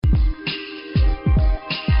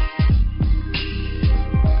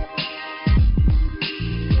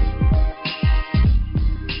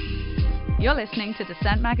listening to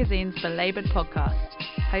Dissent Magazine's Belabored podcast,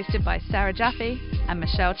 hosted by Sarah Jaffe and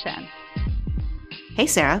Michelle Chen. Hey,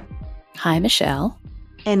 Sarah. Hi, Michelle.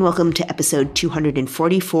 And welcome to episode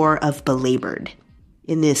 244 of Belabored.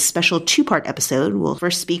 In this special two-part episode, we'll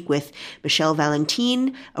first speak with Michelle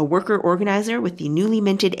Valentin, a worker organizer with the newly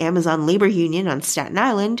minted Amazon Labor Union on Staten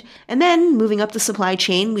Island, and then, moving up the supply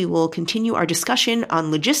chain, we will continue our discussion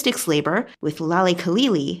on logistics labor with Lale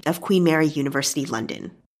Khalili of Queen Mary University,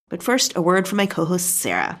 London. But first, a word from my co-host,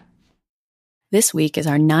 Sarah. This week is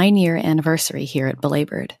our 9-year anniversary here at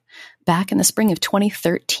Belabored. Back in the spring of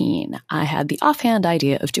 2013, I had the offhand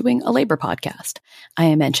idea of doing a labor podcast.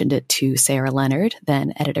 I mentioned it to Sarah Leonard,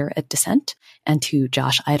 then editor at Dissent, and to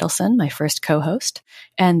Josh Idelson, my first co-host,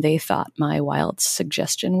 and they thought my wild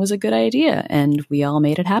suggestion was a good idea, and we all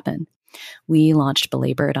made it happen. We launched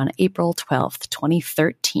Belabored on April 12th,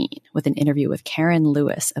 2013, with an interview with Karen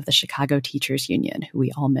Lewis of the Chicago Teachers Union, who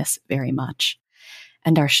we all miss very much.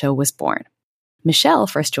 And our show was born. Michelle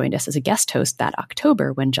first joined us as a guest host that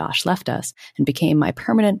October when Josh left us and became my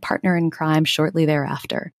permanent partner in crime shortly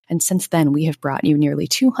thereafter. And since then, we have brought you nearly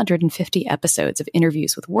 250 episodes of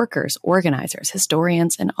interviews with workers, organizers,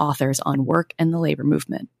 historians, and authors on work and the labor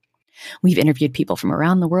movement. We've interviewed people from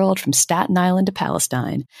around the world, from Staten Island to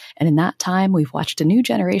Palestine, and in that time, we've watched a new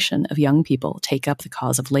generation of young people take up the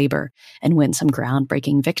cause of labor and win some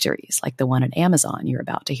groundbreaking victories like the one at Amazon you're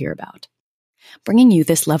about to hear about. Bringing you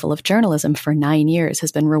this level of journalism for 9 years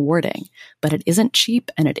has been rewarding, but it isn't cheap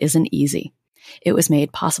and it isn't easy. It was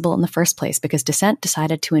made possible in the first place because Dissent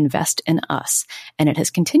decided to invest in us, and it has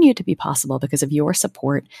continued to be possible because of your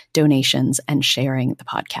support, donations, and sharing the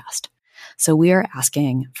podcast. So we are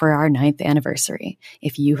asking for our 9th anniversary.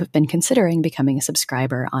 If you have been considering becoming a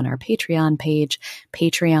subscriber on our Patreon page,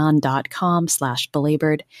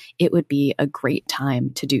 patreon.com/belabored, it would be a great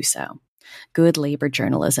time to do so. Good labor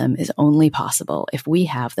journalism is only possible if we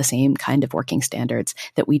have the same kind of working standards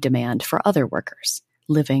that we demand for other workers,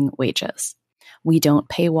 living wages. We don't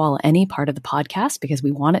paywall any part of the podcast because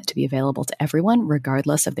we want it to be available to everyone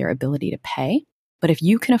regardless of their ability to pay. But if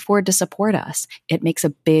you can afford to support us, it makes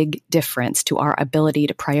a big difference to our ability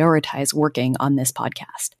to prioritize working on this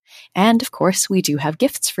podcast. And of course, we do have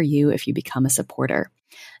gifts for you if you become a supporter.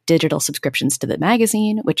 Digital subscriptions to the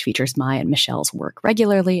magazine, which features my and Michelle's work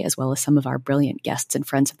regularly, as well as some of our brilliant guests and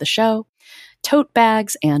friends of the show, tote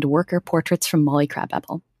bags, and worker portraits from Molly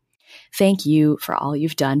Crabapple. Thank you for all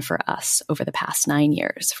you've done for us over the past 9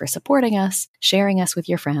 years, for supporting us, sharing us with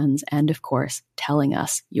your friends, and of course, telling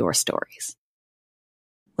us your stories.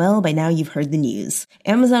 Well, by now you've heard the news.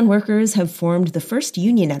 Amazon workers have formed the first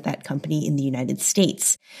union at that company in the United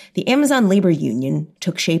States. The Amazon Labor Union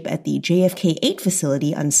took shape at the JFK 8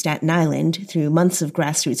 facility on Staten Island through months of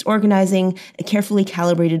grassroots organizing, a carefully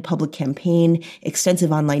calibrated public campaign,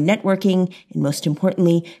 extensive online networking, and most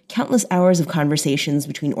importantly, countless hours of conversations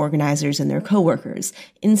between organizers and their coworkers,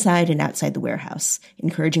 inside and outside the warehouse,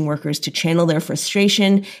 encouraging workers to channel their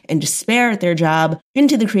frustration and despair at their job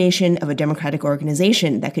into the creation of a democratic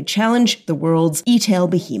organization that could challenge the world's e-tail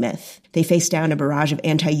behemoth. They faced down a barrage of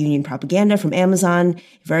anti-union propaganda from Amazon,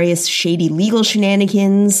 various shady legal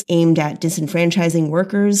shenanigans aimed at disenfranchising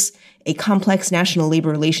workers, a complex National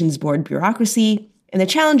Labor Relations Board bureaucracy, and the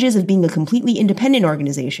challenges of being a completely independent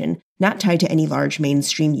organization, not tied to any large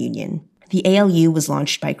mainstream union. The ALU was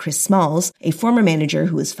launched by Chris Smalls, a former manager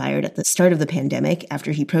who was fired at the start of the pandemic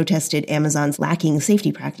after he protested Amazon's lacking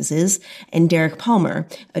safety practices, and Derek Palmer,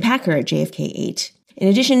 a hacker at JFK 8. In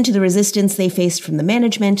addition to the resistance they faced from the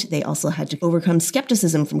management, they also had to overcome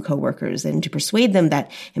skepticism from coworkers and to persuade them that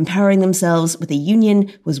empowering themselves with a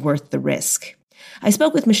union was worth the risk. I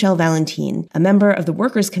spoke with Michelle Valentin, a member of the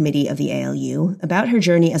Workers' Committee of the ALU, about her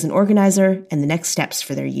journey as an organizer and the next steps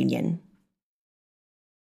for their union.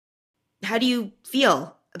 How do you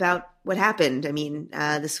feel about what happened? I mean,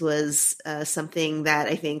 this was something that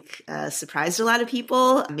I think surprised a lot of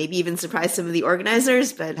people, maybe even surprised some of the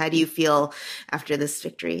organizers, but how do you feel after this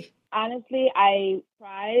victory? Honestly, I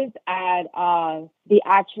surprised at the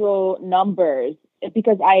actual numbers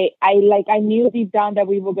because I knew deep down that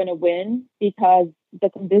we were going to win because the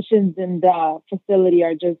conditions in the facility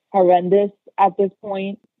are just horrendous at this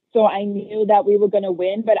point. So I knew that we were going to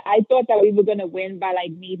win, but I thought that we were going to win by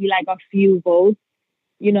maybe a few votes.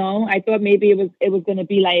 You know, I thought maybe it was going to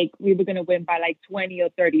be we were going to win by 20 or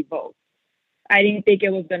 30 votes. I didn't think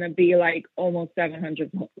it was going to be almost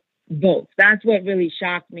 700 votes. That's what really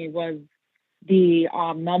shocked me was the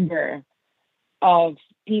number of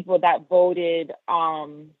people that voted,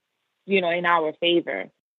 in our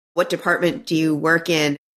favor. What department do you work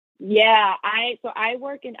in? Yeah, I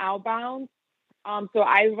work in outbound. So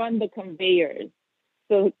I run the conveyors.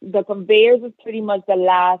 So the conveyors is pretty much the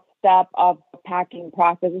last step of the packing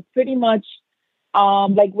process. It's pretty much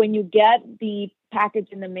like when you get the package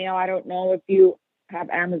in the mail. I don't know if you have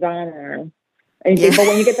Amazon or anything, but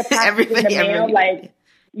when you get the package in the mail,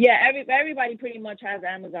 everybody pretty much has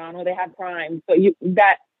Amazon or they have Prime. So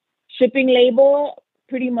that shipping label,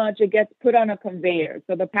 pretty much it gets put on a conveyor.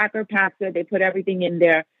 So the packer packs it, they put everything in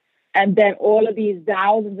there. And then all of these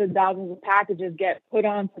thousands and thousands of packages get put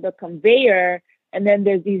onto the conveyor. And then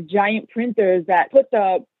there's these giant printers that put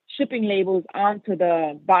the shipping labels onto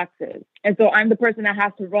the boxes. And so I'm the person that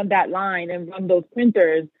has to run that line and run those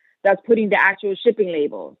printers that's putting the actual shipping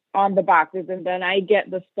labels on the boxes. And then I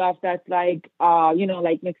get the stuff that's like,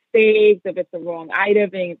 like mistakes, if it's the wrong item,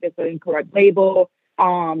 if it's an incorrect label,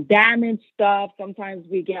 damaged stuff. Sometimes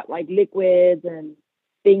we get like liquids and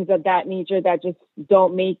things of that nature that just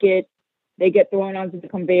don't make it. They get thrown onto the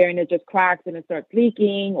conveyor and it just cracks and it starts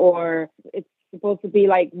leaking, or it's supposed to be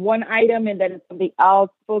like one item and then it's something else.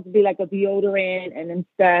 It's supposed to be like a deodorant and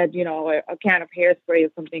instead, a can of hairspray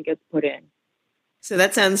or something gets put in. So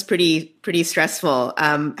that sounds pretty stressful.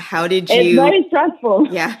 How did you? It's very stressful.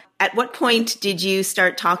 Yeah. At what point did you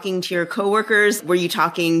start talking to your coworkers? Were you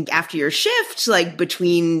talking after your shift, like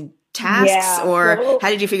between tasks, or how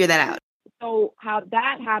did you figure that out? So how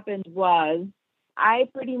that happened was I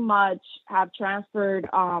pretty much have transferred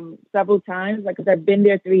several times, like, 'cause I've been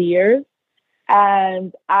there 3 years.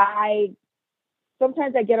 And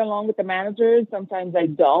sometimes I get along with the managers, sometimes I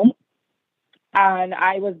don't. And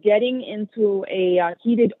I was getting into a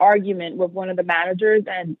heated argument with one of the managers,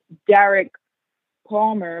 and Derek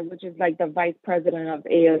Palmer, which is like the vice president of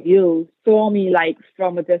ALU, saw me like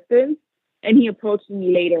from a distance, and he approached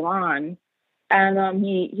me later on. And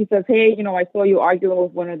he says, hey, I saw you arguing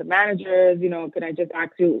with one of the managers, can I just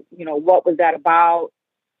ask you, what was that about?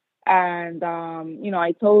 And,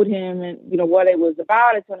 I told him, what it was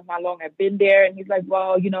about. I told him how long I've been there. And he's like,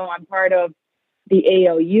 well, I'm part of the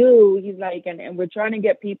ALU. He's like, and we're trying to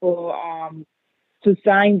get people to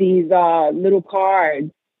sign these little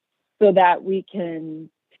cards so that we can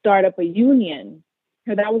start up a union.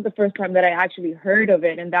 So that was the first time that I actually heard of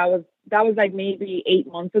it. And that was like maybe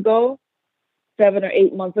 7 or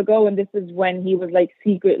 8 months ago. And this is when he was like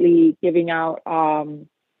secretly giving out,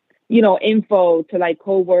 info to like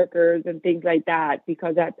coworkers and things like that,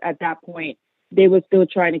 because at that point they were still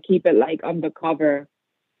trying to keep it like undercover,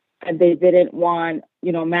 and they didn't want,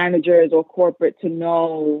 managers or corporate to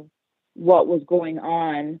know what was going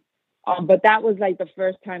on. But that was like the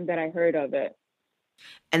first time that I heard of it.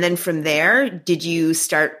 And then from there, did you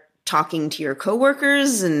start talking to your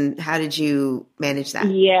coworkers, and how did you manage that?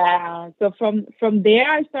 Yeah. So from there,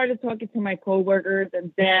 I started talking to my coworkers,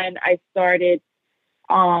 and then I started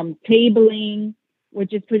tabling,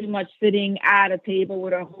 which is pretty much sitting at a table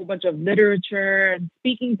with a whole bunch of literature and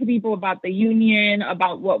speaking to people about the union,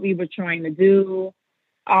 about what we were trying to do.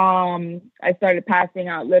 I started passing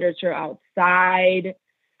out literature outside.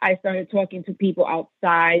 I started talking to people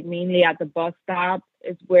outside, mainly at the bus stop,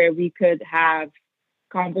 is where we could have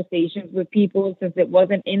conversations with people, since it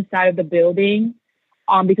wasn't inside of the building.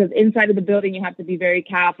 Because inside of the building, you have to be very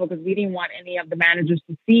careful, because we didn't want any of the managers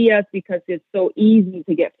to see us, because it's so easy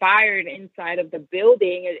to get fired inside of the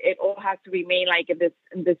building. It all has to remain like in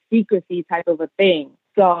this secrecy type of a thing.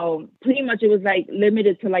 So pretty much it was like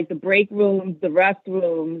limited to like the break rooms, the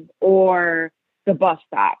restrooms, or the bus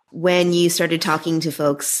stop. When you started talking to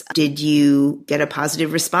folks, did you get a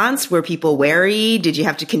positive response? Were people wary? Did you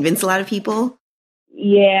have to convince a lot of people?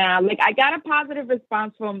 Yeah, like I got a positive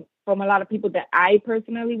response from a lot of people that I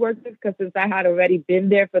personally worked with, because since I had already been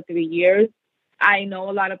there for 3 years, I know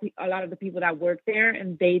a lot of the people that work there,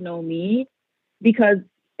 and they know me, because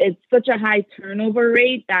it's such a high turnover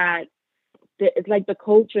rate that it's like the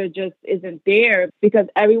culture just isn't there, because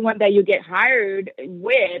everyone that you get hired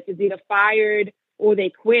with is either fired or they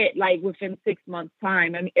quit like within 6 months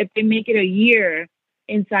time. I mean, if they make it a year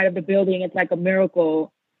inside of the building, it's like a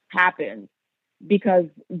miracle happens, because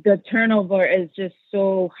the turnover is just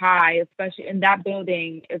so high, especially in that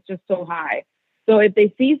building. It's just so high. So if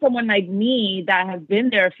they see someone like me that has been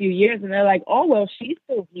there a few years, and they're like, oh, well, she's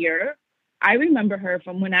still here. I remember her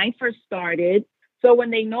from when I first started. So when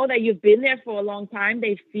they know that you've been there for a long time,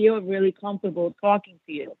 they feel really comfortable talking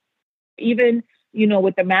to you. Even,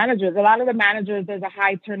 with the managers, a lot of the managers, there's a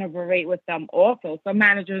high turnover rate with them also. Some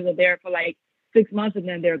managers are there for like 6 months and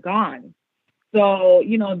then they're gone. So,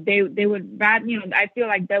 they would rather, I feel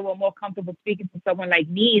like they were more comfortable speaking to someone like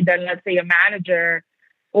me than, let's say, a manager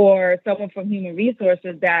or someone from human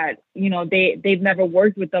resources that, they've never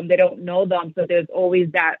worked with them. They don't know them. So there's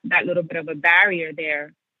always that little bit of a barrier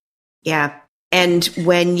there. Yeah. And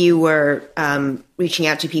when you were reaching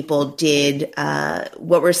out to people,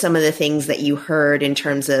 what were some of the things that you heard in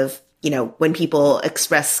terms of, when people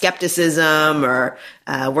expressed skepticism or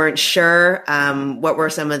weren't sure? What were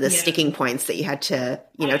some of the sticking points that you had to,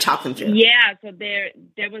 talk them through? Yeah, so there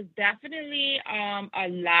was definitely a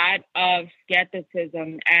lot of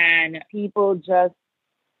skepticism, and people just,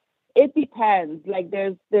 it depends. Like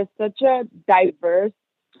there's such a diverse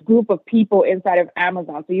group of people inside of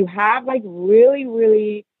Amazon. So you have like really,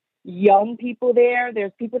 really young people there.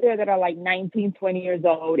 There's people there that are like 19, 20 years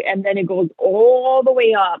old. And then it goes all the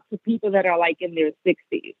way up to people that are like in their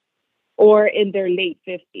 60s or in their late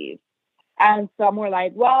 50s. And some were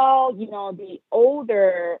like, well, the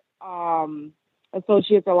older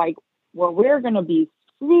associates are like, well, we're going to be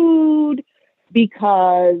screwed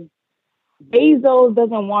because Bezos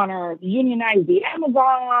doesn't want to unionize the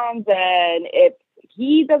Amazons, and if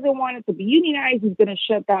he doesn't want it to be unionized, he's going to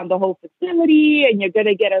shut down the whole facility, and you're going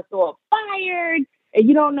to get us all fired, and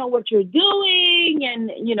you don't know what you're doing, and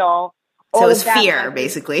so it's fear,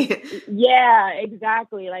 basically. Yeah,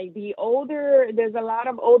 exactly. Like there's a lot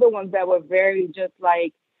of older ones that were very just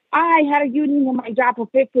like, I had a union in my job for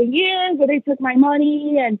 15 years, but they took my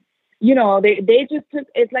money, and they just took,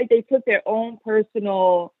 it's like they took their own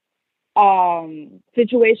personal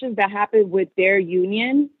situations that happened with their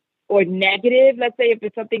union, or negative, let's say if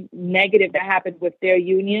it's something negative that happened with their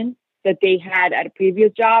union that they had at a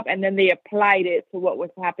previous job, and then they applied it to what was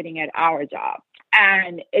happening at our job.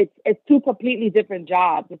 And it's two completely different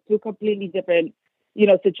jobs. It's two completely different,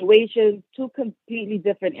 situations, two completely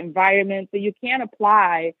different environments. So you can't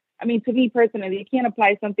apply, to me personally, you can't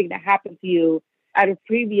apply something that happened to you at a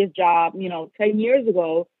previous job, 10 years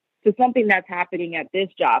ago to something that's happening at this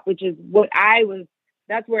job, which is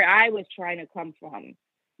that's where I was trying to come from.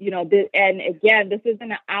 And again, this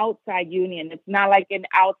isn't an outside union. It's not like an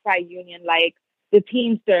outside union like the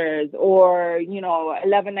Teamsters or,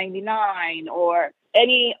 1199 or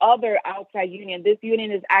any other outside union. This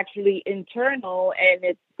union is actually internal, and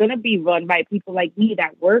it's going to be run by people like me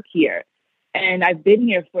that work here. And I've been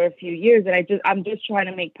here for a few years, and I'm just trying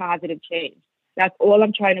to make positive change. That's all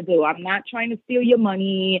I'm trying to do. I'm not trying to steal your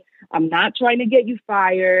money. I'm not trying to get you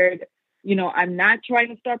fired. I'm not trying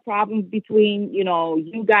to start problems between,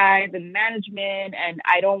 you guys and management. And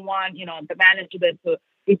I don't want, the management to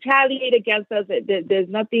retaliate against us. There's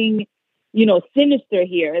nothing, sinister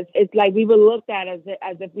here. It's like we were looked at as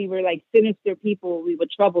if we were like sinister people. We were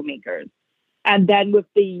troublemakers. And then with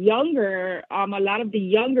the younger, a lot of the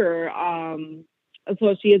younger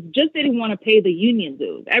associates just didn't want to pay the union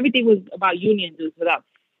dues. Everything was about union dues for them.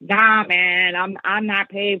 Nah, man, I'm not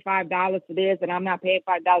paying $5 for this, and I'm not paying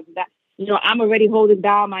 $5 for that. I'm already holding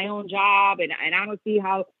down my own job, and I don't see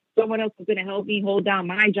how someone else is going to help me hold down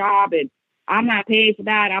my job, and I'm not paying for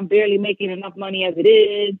that. I'm barely making enough money as it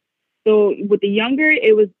is. So with the younger,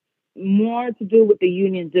 it was more to do with the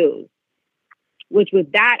union dues, which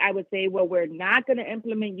with that, I would say, well, we're not going to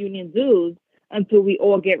implement union dues until we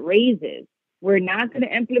all get raises. We're not going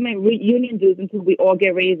to implement union dues until we all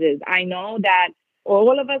get raises. I know that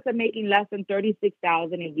all of us are making less than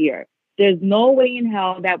 $36,000 a year. There's no way in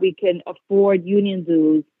hell that we can afford union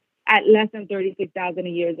dues at less than $36,000 a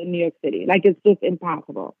year in New York City. Like, it's just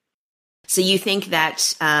impossible. So you think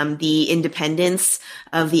that the independence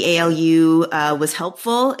of the ALU was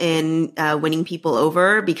helpful in winning people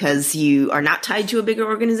over because you are not tied to a bigger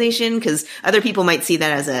organization? Because other people might see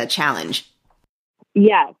that as a challenge.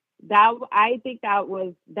 Yes. I think that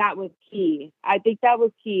was key. I think that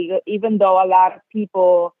was key, even though a lot of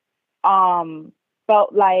people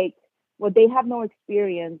felt like, well, they have no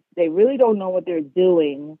experience. They really don't know what they're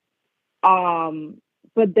doing.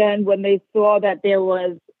 But then when they saw that there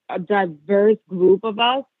was a diverse group of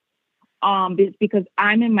us, because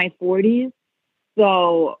I'm in my 40s,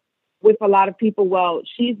 so with a lot of people, well,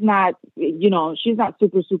 she's not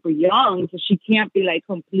super, super young, so she can't be like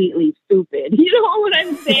completely stupid. You know what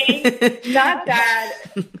I'm saying?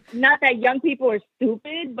 Not that young people are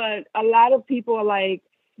stupid, but a lot of people are like,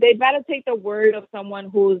 they'd rather take the word of someone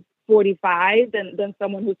who's 45 than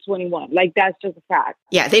someone who's 21. Like, that's just a fact.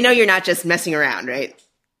 Yeah, they know you're not just messing around, right?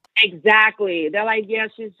 Exactly. They're like, yeah,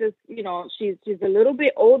 she's just, she's a little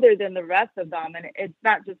bit older than the rest of them. And it's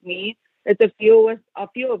not just me. It's a few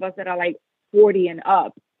of us that are like 40 and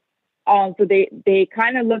up. So they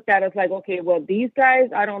kind of looked at us like, okay, well, these guys,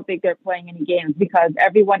 I don't think they're playing any games because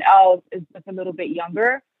everyone else is just a little bit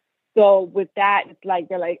younger. So with that, it's like,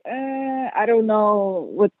 they're like, I don't know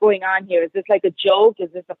what's going on here. Is this like a joke?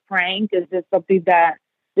 Is this a prank? Is this something that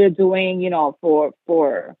they're doing, for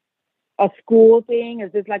a school thing?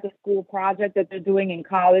 Is this like a school project that they're doing in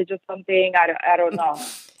college or something? I don't know.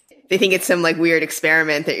 They think it's some like weird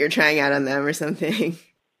experiment that you're trying out on them or something.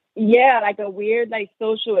 Yeah, like a weird like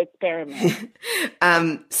social experiment.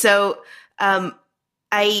 I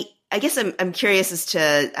guess I'm curious as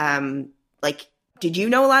to like, did you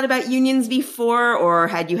know a lot about unions before, or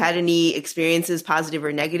had you had any experiences, positive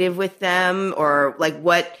or negative, with them, or like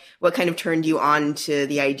what kind of turned you on to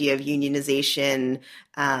the idea of unionization,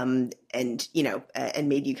 and and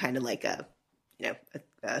made you kind of like a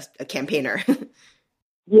campaigner?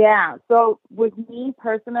 Yeah. So with me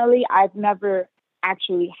personally, I've never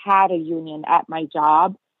actually had a union at my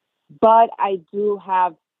job, but I do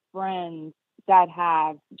have friends that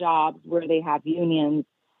have jobs where they have unions.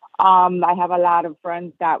 I have a lot of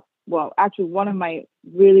friends actually one of my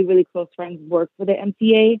really, really close friends works for the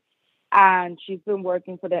MTA, and she's been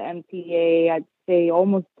working for the MTA, I'd say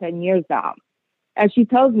almost 10 years now. And she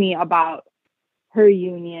tells me about her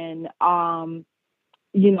union,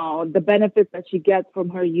 the benefits that she gets from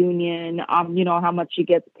her union, how much she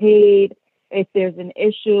gets paid, if there's an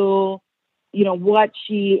issue, what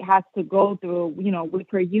she has to go through, with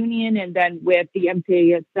her union and then with the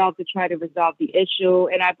MTA itself to try to resolve the issue.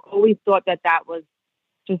 And I've always thought that was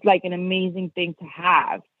just like an amazing thing to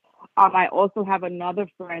have. I also have another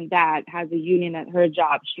friend that has a union at her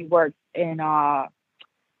job. She works at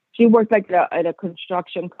a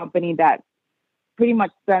construction company that pretty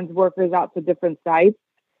much sends workers out to different sites,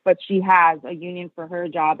 but she has a union for her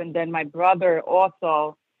job. And then my brother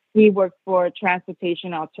also, he works for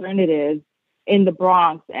Transportation Alternatives in the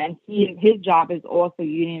Bronx, and his job is also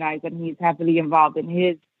unionized, and he's heavily involved in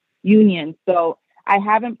his union. So I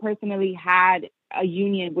haven't personally had a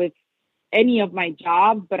union with any of my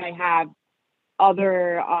jobs, but I have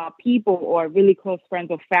other people or really close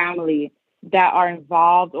friends or family that are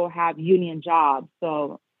involved or have union jobs.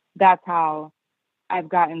 So that's how I've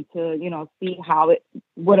gotten to, see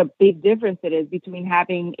what a big difference it is between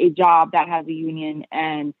having a job that has a union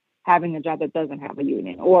and having a job that doesn't have a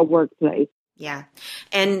union or a workplace. Yeah.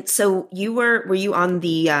 And so were you on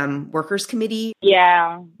the workers committee?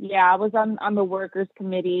 Yeah. I was on the workers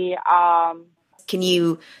committee. Can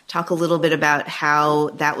you talk a little bit about how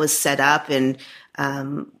that was set up and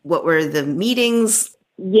what were the meetings?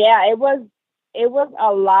 Yeah, it was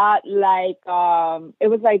a lot like, it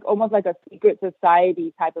was like almost like a secret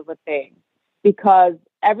society type of a thing, because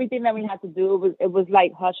everything that we had to do it was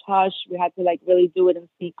like hush hush. We had to like really do it in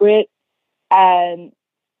secret. And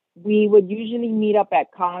we would usually meet up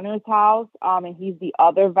at Connor's house. And he's the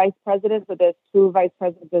other vice president. So there's two vice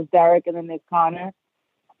presidents, there's Derek and then there's Connor.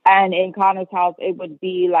 And in Connor's house, it would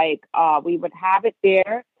be like, we would have it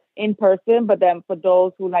there in person, but then for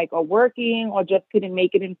those who like are working or just couldn't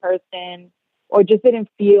make it in person or just didn't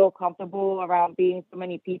feel comfortable around being so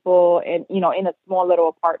many people and, in a small little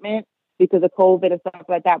apartment because of COVID and stuff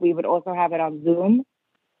like that, we would also have it on Zoom.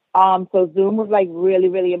 So Zoom was like really,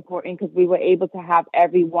 really important because we were able to have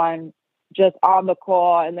everyone just on the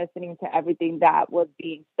call and listening to everything that was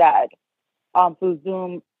being said. So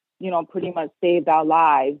Zoom, pretty much saved our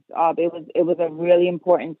lives. It was a really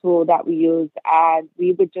important tool that we used, and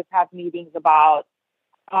we would just have meetings about,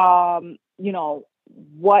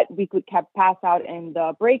 what we could pass out in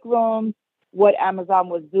the break rooms, what Amazon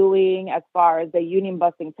was doing as far as the union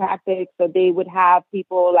busting tactics. So they would have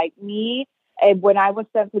people like me. And when I was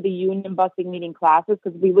sent to the union busting meeting classes,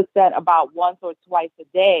 because we were sent about once or twice a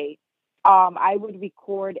day, I would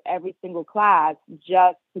record every single class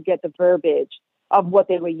just to get the verbiage of what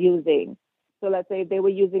they were using. So let's say they were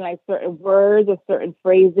using like certain words or certain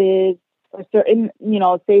phrases or certain,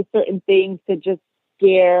 say certain things to just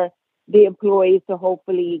scare the employees to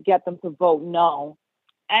hopefully get them to vote no.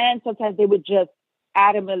 And sometimes they would just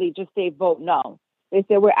adamantly just say vote no. They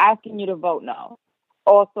said, we're asking you to vote no.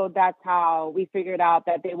 Also, that's how we figured out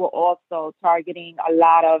that they were also targeting a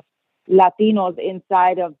lot of Latinos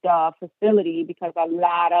inside of the facility because a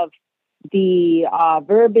lot of the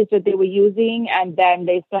verbiage that they were using, and then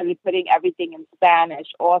they started putting everything in Spanish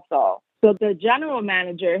also. So the general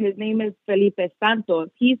manager, his name is Felipe Santos,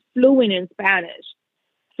 he's fluent in Spanish.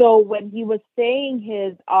 So when he was saying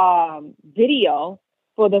his video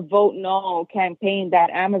for the Vote No campaign that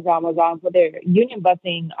Amazon was on for their union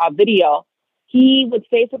busing video, he would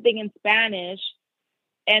say something in Spanish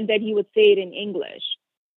and then he would say it in English.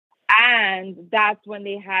 And that's when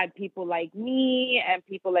they had people like me and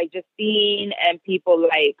people like Justine and people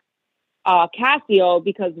like Casio,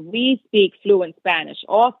 because we speak fluent Spanish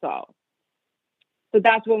also. So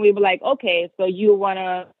that's when we were like, okay, so you want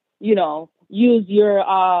to, use your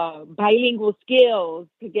bilingual skills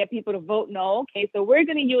to get people to vote no. Okay, so we're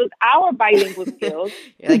going to use our bilingual skills.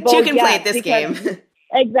 You're like, two can play at this game.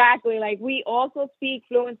 Exactly. Like, we also speak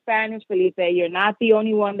fluent Spanish, Felipe. You're not the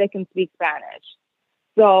only one that can speak Spanish.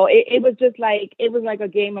 So it was just like, it was like a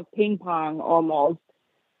game of ping pong almost.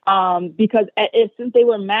 Because since they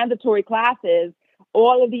were mandatory classes,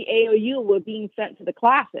 all of the AOU were being sent to the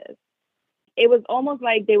classes. It was almost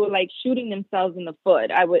like they were like shooting themselves in the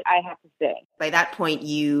foot. I have to say. By that point,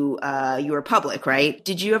 you were public, right?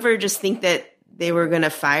 Did you ever just think that they were going to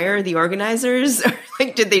fire the organizers? Or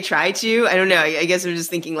like, did they try to? I don't know. I guess I'm just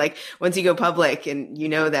thinking, like, once you go public and you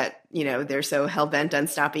know that, they're so hell bent on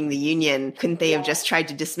stopping the union, couldn't they have just tried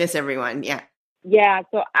to dismiss everyone? Yeah. Yeah.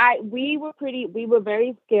 So we were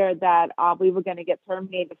very scared that we were going to get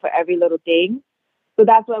terminated for every little thing. So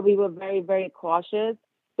that's why we were very, very cautious.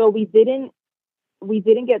 So we didn't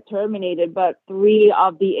get terminated, but 3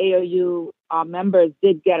 of the AOU members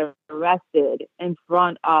did get arrested in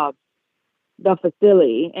front of the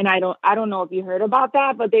facility. And I don't know if you heard about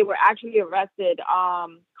that, but they were actually arrested.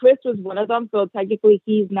 Chris was one of them. So technically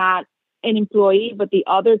he's not an employee, but the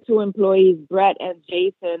other 2 employees, Brett and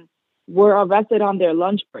Jason, were arrested on their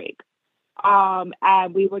lunch break.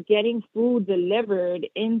 And we were getting food delivered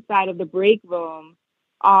inside of the break room.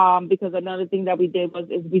 Because another thing that we did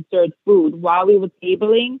is we served food while we were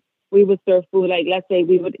tabling. We would serve food. Like, let's say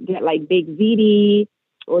we would get like baked ziti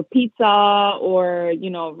or pizza or,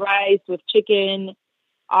 rice with chicken.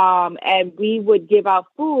 And we would give out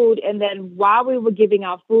food. And then while we were giving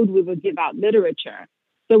out food, we would give out literature.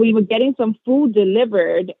 So we were getting some food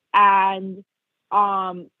delivered, and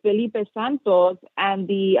Felipe Santos and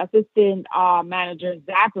the assistant manager,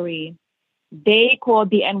 Zachary, they called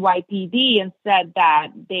the NYPD and said that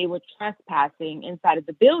they were trespassing inside of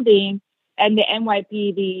the building, and the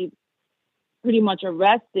NYPD pretty much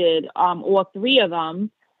arrested all 3 of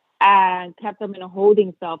them and kept them in a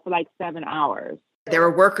holding cell for like 7 hours. They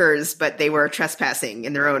were workers, but they were trespassing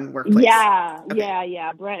in their own workplace. Yeah, okay.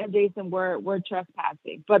 yeah. Brett and Jason were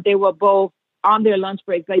trespassing, but they were both on their lunch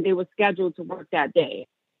breaks. Like, they were scheduled to work that day.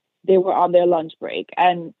 They were on their lunch break,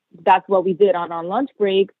 and that's what we did on our lunch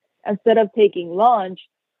break. Instead of taking lunch,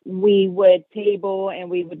 we would table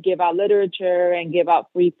and we would give out literature and give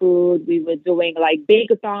out free food. We were doing like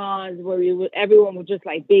bake-a-thons where everyone was just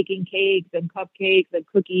like baking cakes and cupcakes and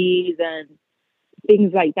cookies and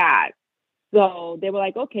things like that. So they were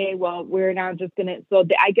like, okay, well, we're now just going to,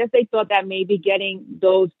 I guess they thought that maybe getting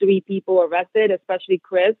those 3 people arrested, especially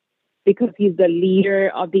Chris, because he's the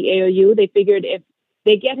leader of the AOU, they figured if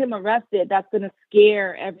they get him arrested, that's going to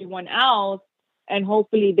scare everyone else. And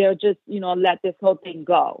hopefully they'll just, let this whole thing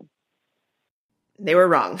go. They were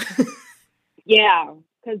wrong. Yeah,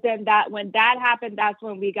 because then when that happened, that's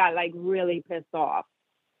when we got like really pissed off.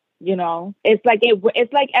 It's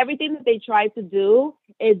like everything that they tried to do,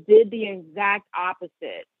 it did the exact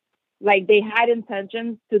opposite. Like, they had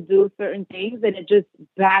intentions to do certain things, and it just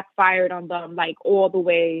backfired on them, like, all the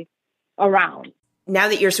way around. Now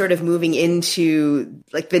that you're sort of moving into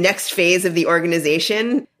like the next phase of the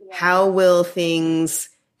organization, how will things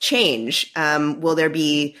change? Will there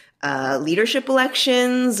be leadership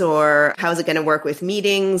elections, or how is it going to work with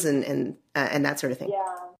meetings and that sort of thing?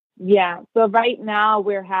 Yeah. So right now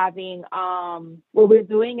we're having, what we're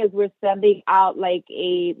doing is we're sending out like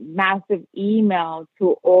a massive email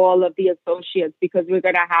to all of the associates, because we're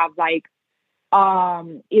going to have like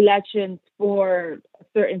elections for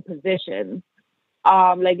certain positions.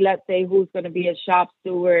 Like, let's say who's going to be a shop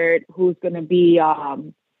steward, who's going to be,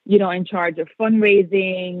 in charge of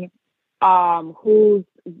fundraising, who's,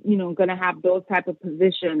 going to have those type of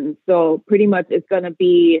positions. So pretty much it's going to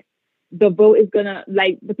be, the vote is going to,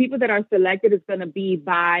 like, the people that are selected is going to be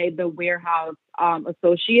by the warehouse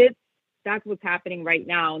associates. That's what's happening right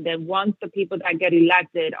now. And then once the people that get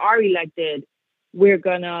elected are elected, we're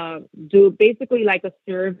going to do basically like a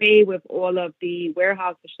survey with all of the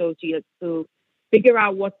warehouse associates to figure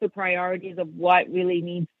out what's the priorities of what really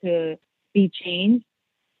needs to be changed,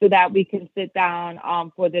 so that we can sit down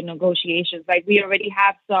for the negotiations. Like, we already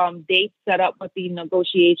have some dates set up with the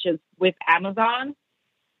negotiations with Amazon.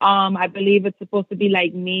 I believe it's supposed to be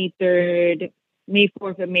like May 3rd, May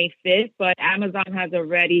 4th, and May 5th, but Amazon has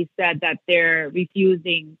already said that they're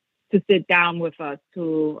refusing to sit down with us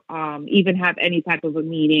to even have any type of a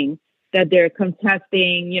meeting, that they're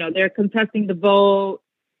contesting, they're contesting the vote.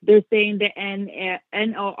 They're saying the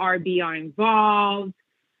NLRB are involved.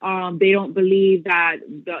 They don't believe that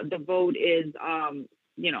the vote is,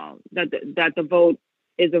 that the vote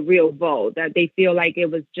is a real vote, that they feel like it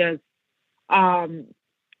was just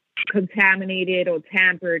contaminated or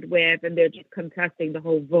tampered with, and they're just contesting the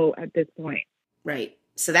whole vote at this point. Right.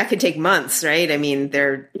 So that could take months, right? I mean,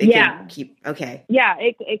 they could keep, okay. Yeah,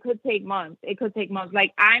 it could take months. It could take months.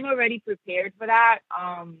 Like, I'm already prepared for that,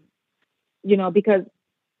 because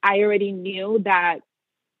I already knew that,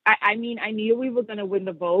 I knew we were going to win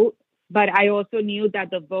the vote, but I also knew that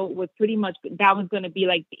the vote was pretty much, that was going to be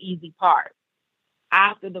like the easy part.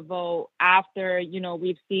 After the vote, after,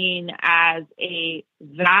 we've seen as a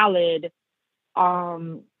valid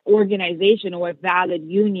organization or a valid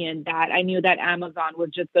union, that I knew that Amazon was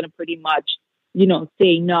just going to pretty much,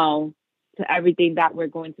 say no to everything that we're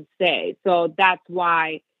going to say. So that's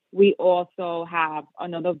why we also have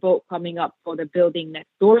another vote coming up for the building next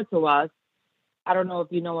door to us. I don't know if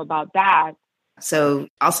you know about that. So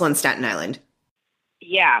also on Staten Island.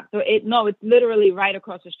 Yeah. So it's literally right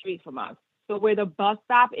across the street from us. So where the bus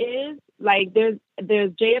stop is, like there's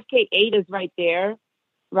JFK 8 is right there,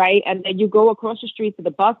 right? And then you go across the street to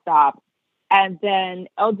the bus stop, and then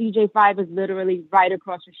LDJ 5 is literally right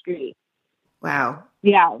across the street. Wow.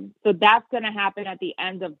 Yeah. So that's going to happen at the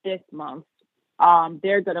end of this month.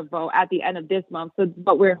 They're going to vote at the end of this month. So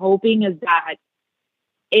what we're hoping is that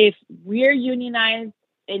if we're unionized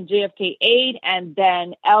in JFK 8 and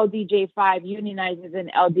then LDJ 5 unionizes in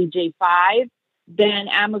LDJ 5, then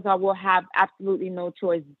Amazon will have absolutely no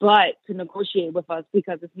choice but to negotiate with us,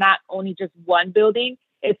 because it's not only just one building,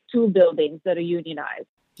 it's two buildings that are unionized.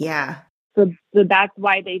 Yeah. So that's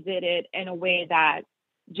why they did it in a way that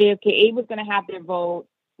JFK 8 was going to have their vote.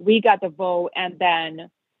 We got the vote. And then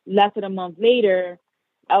less than a month later,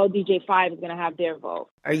 LDJ 5 is going to have their vote.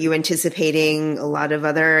 Are you anticipating a lot of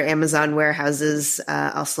other Amazon warehouses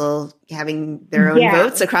also having their own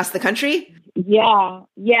votes across the country? Yeah.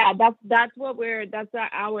 That's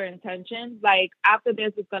our intention. Like, after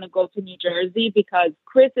this, it's going to go to New Jersey, because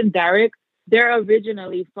Chris and Derek, they're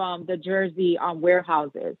originally from the Jersey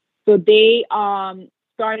warehouses. So they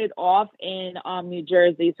started off in New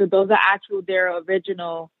Jersey. So those are their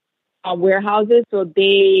original warehouses. So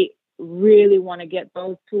they really want to get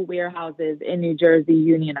those two warehouses in New Jersey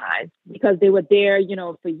unionized, because they were there,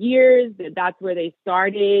 for years. That's where they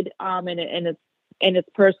started, and it's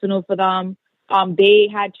personal for them. They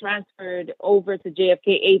had transferred over to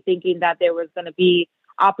JFK 8 thinking that there was going to be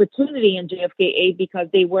opportunity in JFK 8, because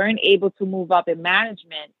they weren't able to move up in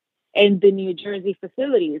management in the New Jersey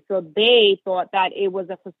facilities. So they thought that it was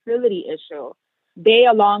a facility issue. They,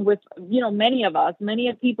 along with, many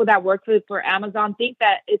of people that work for Amazon, think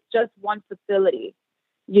that it's just one facility.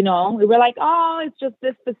 We were like, oh, it's just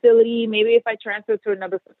this facility. Maybe if I transfer to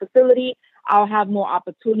another facility, I'll have more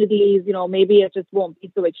opportunities. Maybe it just won't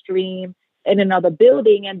be so extreme in another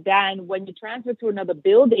building. And then when you transfer to another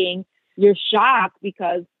building, you're shocked,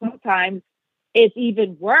 because sometimes it's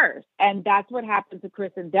even worse. And that's what happened to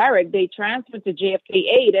Chris and Derek. They transferred to JFK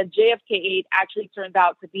 8, and JFK 8 actually turned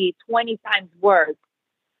out to be 20 times worse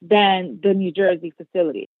than the New Jersey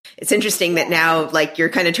facility. It's interesting that now, like, you're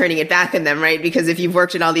kind of turning it back on them, right? Because if you've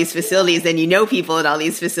worked at all these facilities, then you know people at all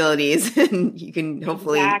these facilities, and you can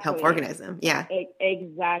hopefully help organize them. Yeah,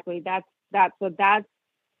 exactly. That's what, that's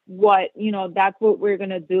what we're going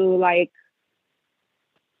to do. Like,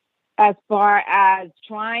 as far as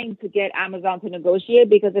trying to get Amazon to negotiate,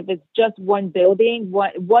 because if it's just one building,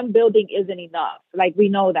 one building isn't enough. Like, we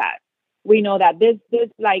know that. This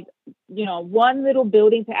like, one little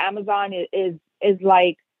building to Amazon is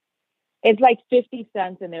like, it's like 50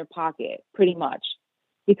 cents in their pocket, pretty much,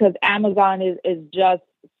 because Amazon is just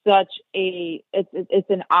such it's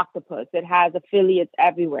an octopus. It has affiliates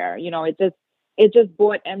everywhere. It just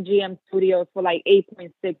bought MGM Studios for like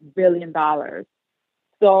 $8.6 billion.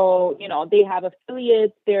 So, they have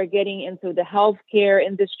affiliates. They're getting into the healthcare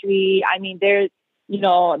industry. I mean, they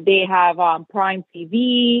have Prime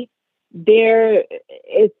TV.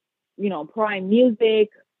 It's Prime Music.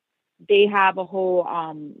 They have a whole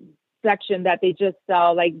section that they just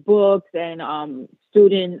sell, like books and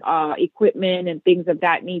student equipment and things of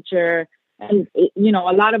that nature. And,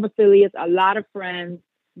 a lot of affiliates, a lot of friends.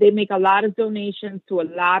 They make a lot of donations to a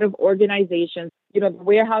lot of organizations. The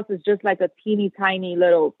warehouse is just like a teeny tiny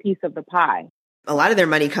little piece of the pie. A lot of their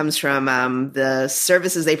money comes from the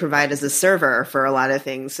services they provide as a server for a lot of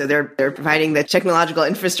things. So they're providing the technological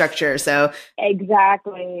infrastructure. So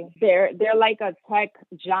exactly, they're like a tech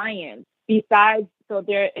giant. Besides, so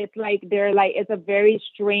it's a very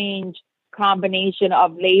strange combination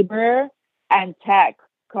of labor and tech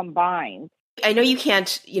combined. I know you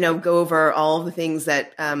can't, go over all the things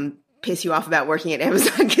that piss you off about working at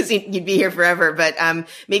Amazon because you'd be here forever. But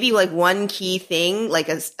maybe like one key thing, like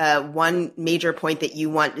one major point that you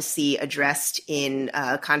want to see addressed in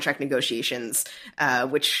contract negotiations,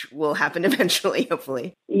 which will happen eventually,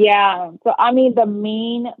 hopefully. Yeah. So, I mean, the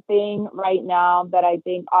main thing right now that I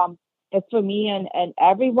think is for me and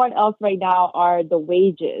everyone else right now are the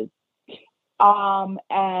wages.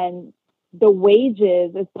 And the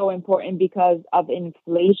wages is so important because of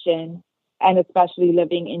inflation, and especially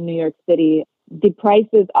living in New York City, the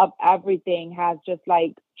prices of everything has just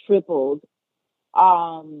like tripled.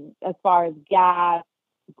 As far as gas,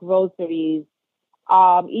 groceries,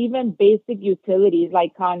 even basic utilities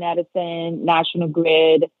like Con Edison, National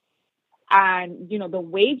Grid. And, the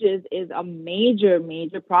wages is a major,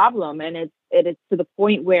 major problem. And it is to the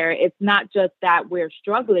point where it's not just that we're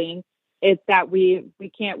struggling, it's that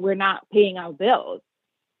we're not paying our bills.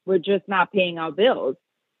 We're just not paying our bills.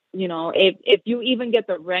 If you even get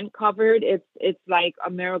the rent covered, it's like a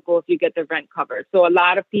miracle if you get the rent covered. So a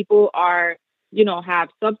lot of people are, have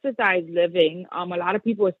subsidized living. A lot of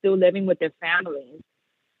people are still living with their families.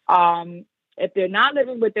 If they're not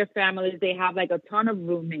living with their families, they have like a ton of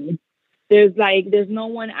roommates. There's no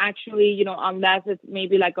one actually, unless it's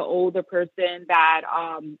maybe like an older person that,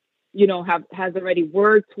 has already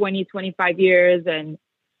worked 20, 25 years and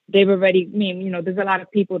they've already, there's a lot of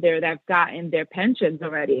people there that have gotten their pensions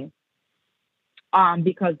already,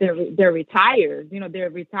 because they're retired, they're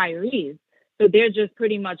retirees. So they're just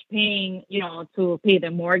pretty much paying, to pay their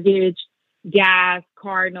mortgage, gas,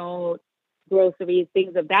 car note, groceries,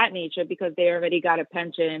 things of that nature, because they already got a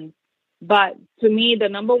pension. But to me, the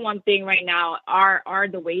number one thing right now are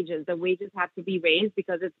the wages. The wages have to be raised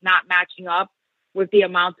because it's not matching up with the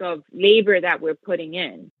amount of labor that we're putting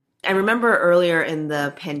in. I remember earlier in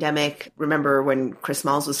the pandemic, when Chris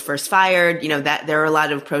Smalls was first fired, that there were a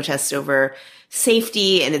lot of protests over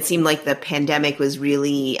safety. And it seemed like the pandemic was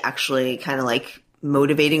really actually kind of like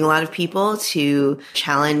motivating a lot of people to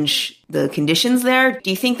challenge the conditions there.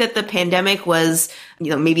 Do you think that the pandemic was,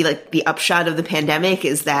 maybe like the upshot of the pandemic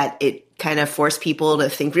is that it kind of forced people to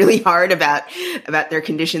think really hard about their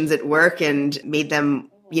conditions at work and made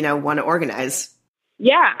them, want to organize?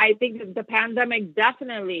 Yeah, I think the pandemic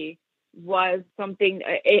definitely was something,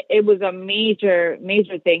 it was a major,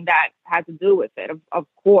 major thing that had to do with it, of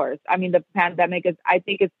course. I mean, the pandemic I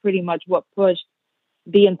think it's pretty much what pushed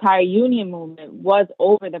the entire union movement was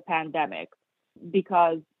over the pandemic,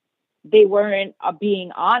 because they weren't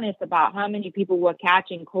being honest about how many people were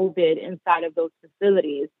catching COVID inside of those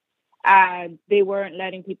facilities, and they weren't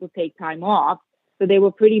letting people take time off. So they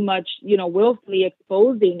were pretty much, willfully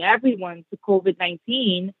exposing everyone to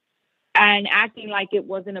COVID-19 and acting like it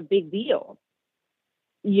wasn't a big deal,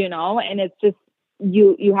 and it's just,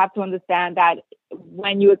 you have to understand that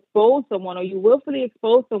when you expose someone or you willfully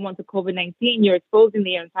expose someone to COVID-19, you're exposing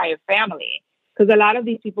the entire family, because a lot of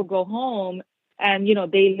these people go home and,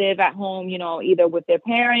 they live at home, either with their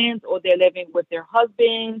parents or they're living with their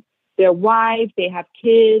husband, their wife, they have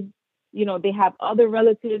kids. They have other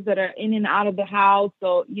relatives that are in and out of the house.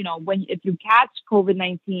 So, if you catch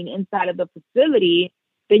COVID-19 inside of the facility,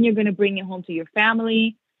 then you're going to bring it home to your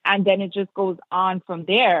family. And then it just goes on from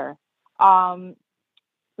there.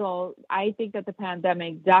 So I think that the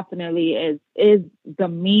pandemic definitely is the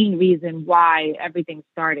main reason why everything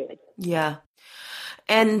started. Yeah.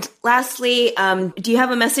 And lastly, do you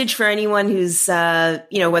have a message for anyone who's,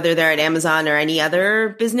 whether they're at Amazon or any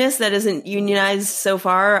other business that isn't unionized so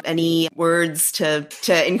far? Any words to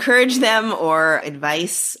encourage them, or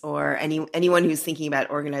advice, or anyone who's thinking about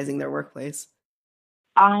organizing their workplace?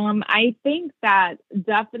 I think that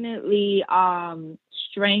definitely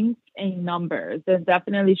strength in numbers. There's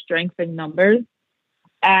definitely strength in numbers,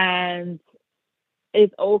 and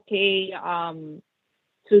it's okay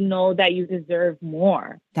to know that you deserve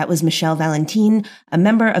more. That was Michelle Valentin, a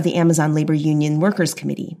member of the Amazon Labor Union Workers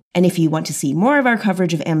Committee. And if you want to see more of our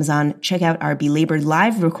coverage of Amazon, check out our Belabored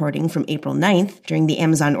live recording from April 9th during the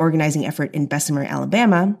Amazon organizing effort in Bessemer,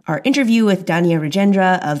 Alabama, our interview with Dania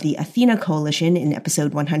Rajendra of the Athena Coalition in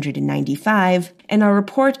episode 195, and our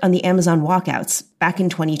report on the Amazon walkouts back in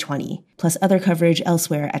 2020, plus other coverage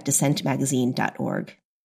elsewhere at dissentmagazine.org.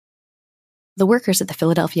 The workers at the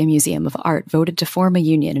Philadelphia Museum of Art voted to form a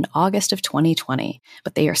union in August of 2020,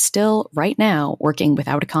 but they are still, right now, working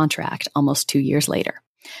without a contract almost 2 years later.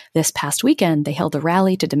 This past weekend, they held a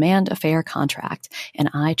rally to demand a fair contract, and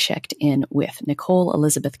I checked in with Nicole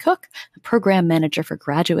Elizabeth Cook, a program manager for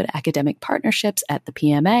graduate academic partnerships at the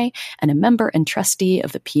PMA and a member and trustee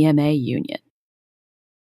of the PMA union.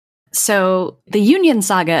 So the union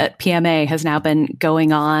saga at PMA has now been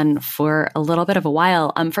going on for a little bit of a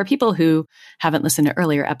while. For people who haven't listened to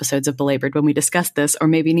earlier episodes of Belabored when we discussed this, or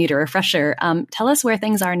maybe need a refresher, tell us where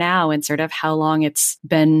things are now and sort of how long it's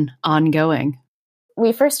been ongoing.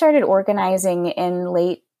 We first started organizing in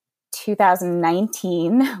late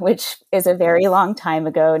 2019, which is a very long time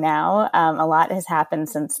ago now. A lot has happened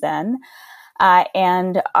since then.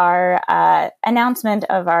 And our announcement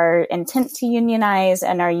of our intent to unionize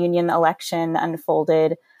and our union election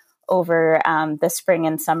unfolded over the spring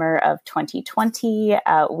and summer of 2020.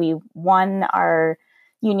 We won our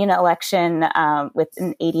union election with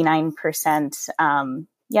an 89%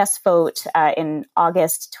 yes vote in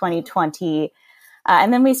August 2020.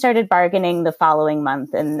 And then we started bargaining the following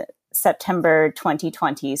month in September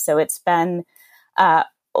 2020. So it's been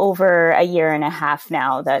over a year and a half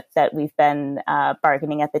now that we've been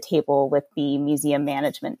bargaining at the table with the museum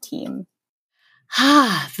management team.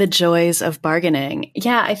 The joys of bargaining.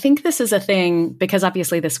 Yeah, I think this is a thing because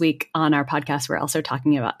obviously this week on our podcast, we're also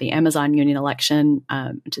talking about the Amazon union election,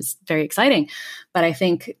 which is very exciting. But I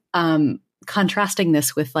think contrasting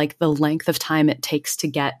this with like the length of time it takes to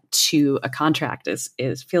get to a contract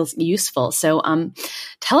is feels useful. So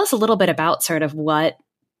tell us a little bit about sort of what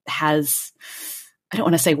has, I don't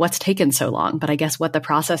want to say what's taken so long, but I guess what the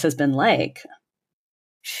process has been like.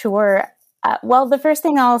 Sure. Well, the first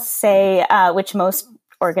thing I'll say, which most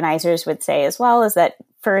organizers would say as well, is that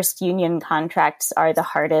first union contracts are the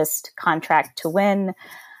hardest contract to win.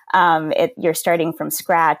 You're starting from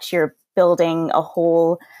scratch. You're building a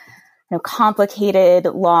whole complicated,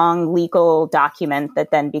 long legal document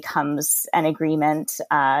that then becomes an agreement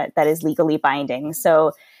that is legally binding.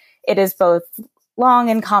 So it is both long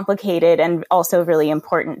and complicated and also really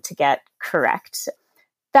important to get correct.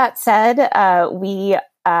 That said, we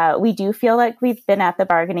do feel like we've been at the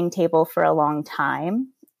bargaining table for a long time.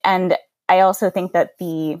 And I also think that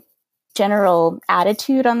the general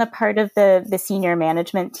attitude on the part of the senior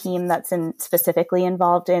management team that's specifically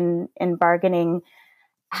involved in bargaining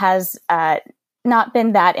has not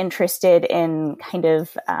been that interested in kind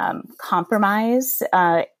of compromise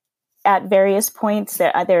at various points.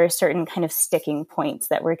 There are certain kind of sticking points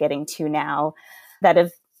that we're getting to now that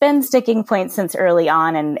have been sticking points since early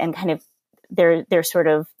on, and kind of they're sort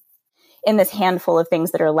of in this handful of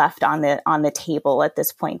things that are left on the table at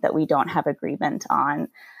this point that we don't have agreement on.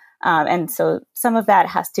 And so some of that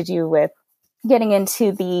has to do with getting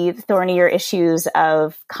into the thornier issues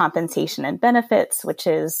of compensation and benefits, which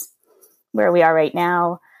is where we are right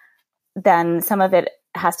now. Then some of it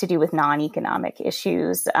has to do with non-economic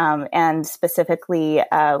issues. And specifically,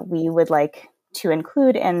 we would like to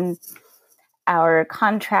include in our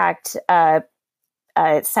contract a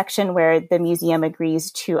section where the museum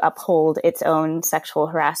agrees to uphold its own sexual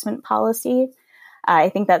harassment policy. I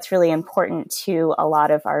think that's really important to a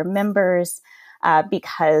lot of our members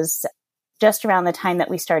because just around the time that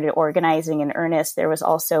we started organizing in earnest, there was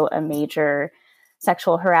also a major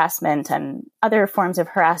sexual harassment and other forms of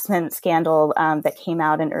harassment scandal that came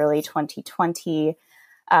out in early 2020,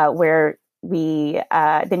 where the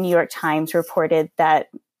New York Times reported that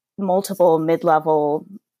multiple mid-level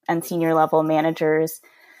and senior level managers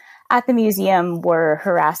at the museum were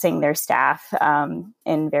harassing their staff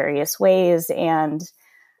in various ways. And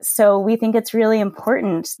so we think it's really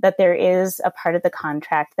important that there is a part of the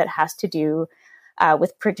contract that has to do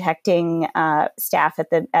with protecting staff at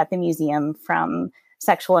the museum from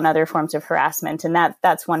sexual and other forms of harassment. And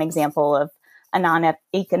that's one example of a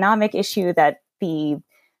non-economic issue that the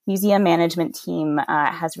museum management team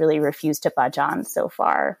has really refused to budge on so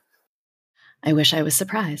far. I wish I was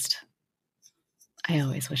surprised. I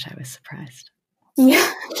always wish I was surprised. Yeah.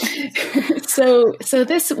 So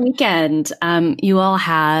this weekend, you all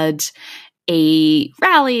had a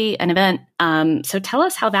rally, an event. So tell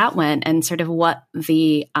us how that went and sort of what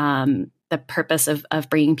the purpose of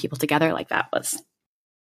bringing people together like that was.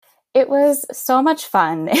 It was so much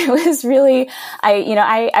fun. It was really,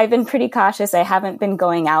 I've been pretty cautious. I haven't been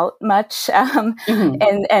going out much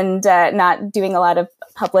and not doing a lot of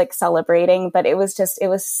public celebrating, but it was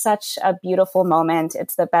such a beautiful moment.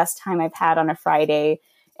 It's the best time I've had on a Friday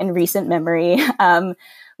in recent memory.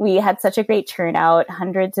 We had such a great turnout.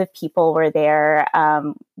 Hundreds of people were there.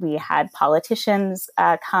 We had politicians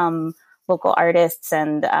come, local artists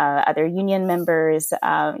and other union members,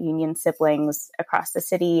 union siblings across the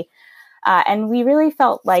city. And we really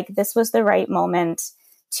felt like this was the right moment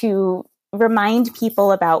to remind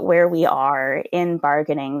people about where we are in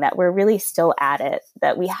bargaining, that we're really still at it,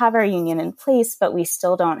 that we have our union in place, but we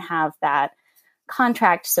still don't have that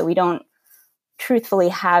contract. So we don't truthfully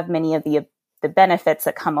have many of the the benefits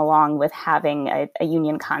that come along with having a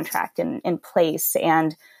union contract in place.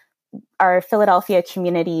 And our Philadelphia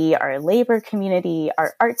community, our labor community,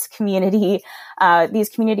 our arts community, these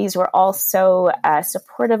communities were all so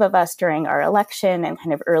supportive of us during our election and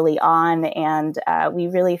kind of early on. And we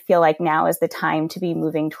really feel like now is the time to be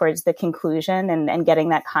moving towards the conclusion and getting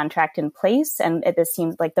that contract in place. And this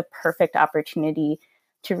seems like the perfect opportunity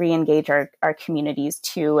to re-engage our communities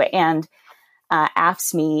too. And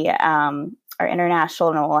AFSCME, our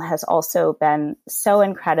international, has also been so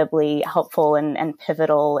incredibly helpful and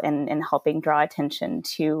pivotal in helping draw attention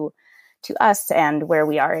to us and where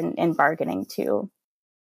we are in bargaining too.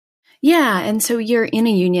 Yeah. And so you're in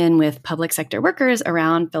a union with public sector workers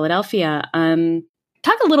around Philadelphia.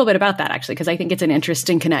 Talk a little bit about that, actually, because I think it's an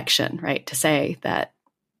interesting connection, right? To say that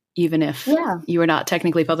even if you are not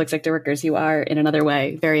technically public sector workers, you are in another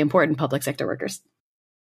way very important public sector workers.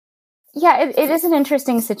 Yeah, it is an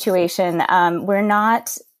interesting situation. We're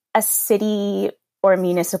not a city or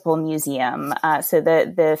municipal museum. So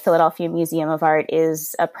the Philadelphia Museum of Art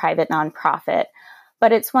is a private nonprofit,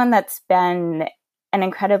 but it's one that's been an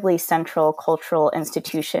incredibly central cultural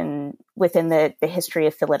institution within the history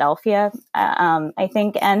of Philadelphia, I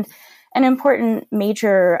think, and an important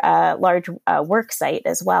major large work site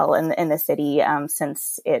as well in the city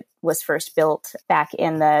since it was first built back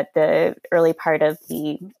in the early part of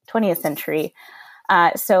the 20th century.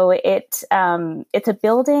 So it's a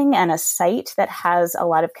building and a site that has a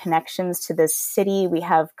lot of connections to the city. We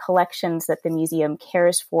have collections that the museum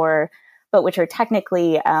cares for, but which are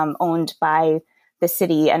technically owned by the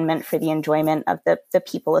city and meant for the enjoyment of the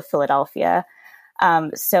people of Philadelphia.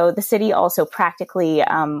 So the city also practically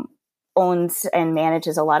owns and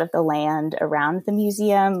manages a lot of the land around the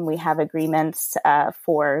museum. We have agreements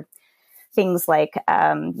for things like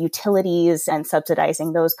utilities and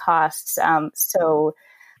subsidizing those costs. So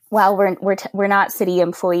while we're not city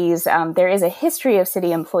employees, there is a history of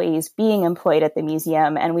city employees being employed at the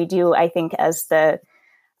museum, and we do, I think, as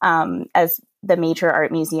the major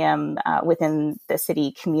art museum within the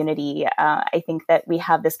city community, I think that we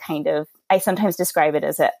have this kind of, I sometimes describe it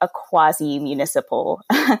as a quasi-municipal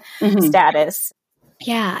status.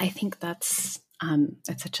 Yeah, I think that's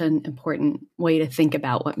such an important way to think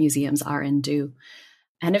about what museums are and do.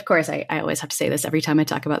 And of course, I always have to say this every time I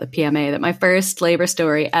talk about the PMA, that my first labor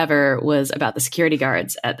story ever was about the security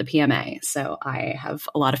guards at the PMA. So I have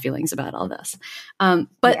a lot of feelings about all this. So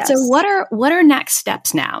what are next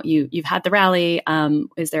steps now? You've had the rally.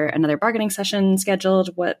 Is there another bargaining session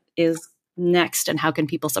scheduled? What is next, and how can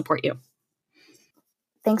people support you?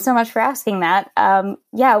 Thanks so much for asking that.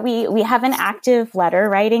 We have an active letter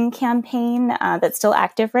writing campaign that's still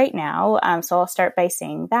active right now. So I'll start by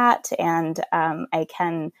saying that, and I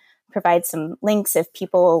can provide some links if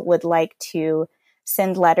people would like to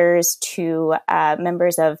send letters to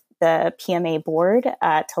members of the PMA board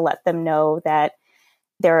to let them know that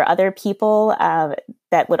there are other people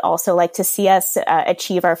that would also like to see us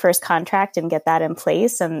achieve our first contract and get that in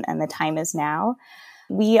place, and the time is now.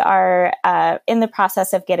 We are in the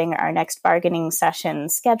process of getting our next bargaining session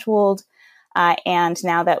scheduled. And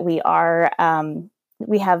now that we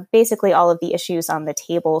have basically all of the issues on the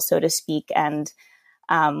table, so to speak, and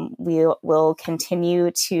we will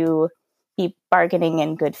continue to be bargaining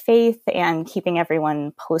in good faith and keeping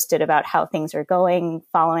everyone posted about how things are going.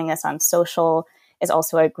 Following us on social is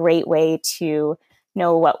also a great way to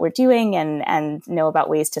know what we're doing and know about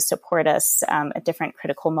ways to support us at different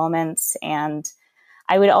critical moments. And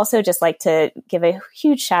I would also just like to give a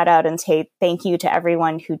huge shout out and say thank you to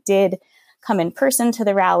everyone who did come in person to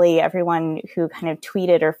the rally, everyone who kind of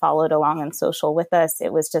tweeted or followed along on social with us.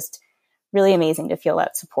 It was just really amazing to feel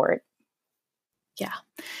that support. Yeah.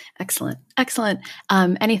 Excellent.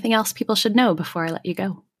 Anything else people should know before I let you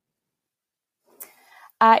go?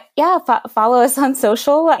 Follow us on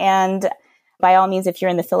social, and by all means, if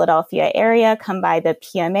you're in the Philadelphia area, come by the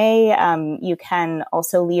PMA. You can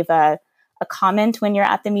also leave a comment when you're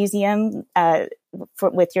at the museum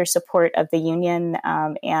with your support of the union,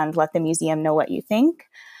 and let the museum know what you think.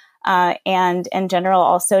 And in general,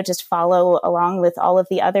 also just follow along with all of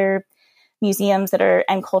the other museums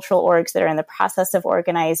and cultural orgs that are in the process of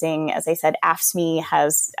organizing. As I said, AFSCME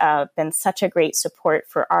has been such a great support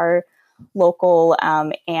for our local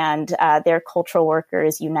and their Cultural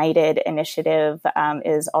Workers United initiative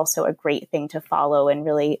is also a great thing to follow and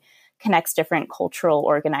really connects different cultural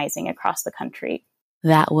organizing across the country.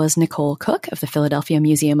 That was Nicole Cook of the Philadelphia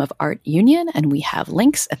Museum of Art Union, and we have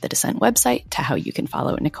links at the Dissent website to how you can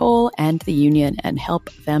follow Nicole and the union and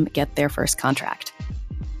help them get their first contract.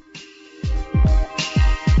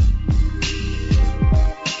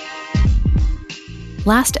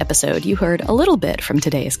 Last episode, you heard a little bit from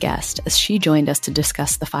today's guest as she joined us to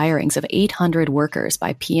discuss the firings of 800 workers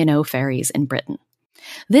by P&O Ferries in Britain.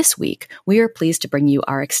 This week, we are pleased to bring you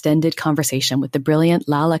our extended conversation with the brilliant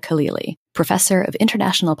Lala Khalili, Professor of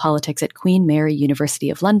International Politics at Queen Mary University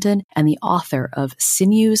of London and the author of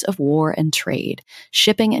Sinews of War and Trade,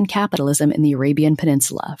 Shipping and Capitalism in the Arabian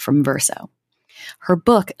Peninsula from Verso. Her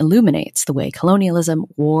book illuminates the way colonialism,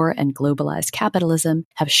 war, and globalized capitalism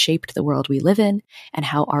have shaped the world we live in and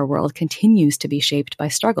how our world continues to be shaped by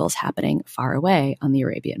struggles happening far away on the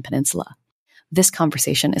Arabian Peninsula. This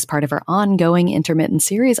conversation is part of our ongoing intermittent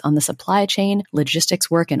series on the supply chain, logistics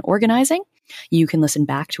work, and organizing. You can listen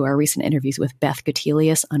back to our recent interviews with Beth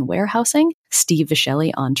Gutelius on warehousing, Steve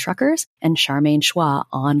Viscelli on truckers, and Charmaine Chua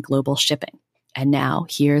on global shipping. And now,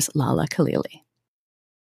 here's Lala Khalili.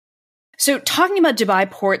 So talking about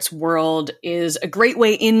Dubai Ports World is a great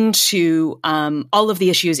way into all of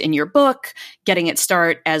the issues in your book, getting it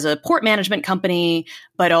start as a port management company,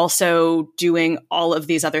 but also doing all of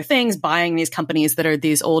these other things, buying these companies that are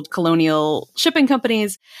these old colonial shipping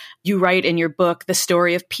companies. You write in your book, the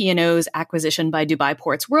story of P&O's acquisition by Dubai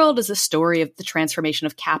Ports World is a story of the transformation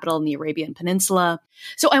of capital in the Arabian Peninsula.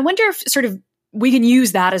 So I wonder if we can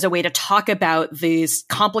use that as a way to talk about this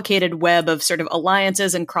complicated web of sort of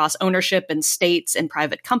alliances and cross ownership and states and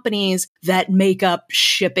private companies that make up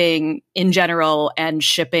shipping in general and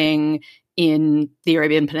shipping in the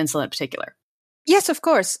Arabian Peninsula in particular. Yes, of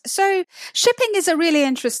course. So shipping is a really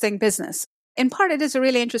interesting business. In part, it is a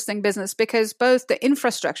really interesting business because both the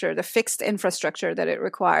infrastructure, the fixed infrastructure that it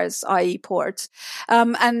requires, i.e. ports,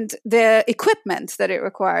 and the equipment that it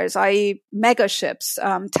requires, i.e. mega ships,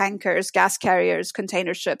 tankers, gas carriers,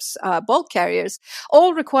 container ships, bulk carriers,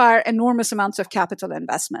 all require enormous amounts of capital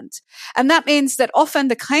investment. And that means that often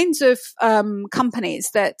the kinds of companies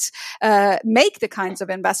that make the kinds of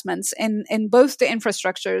investments in both the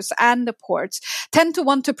infrastructures and the ports tend to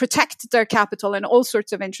want to protect their capital in all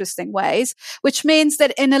sorts of interesting ways, which means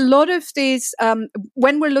that in a lot of these,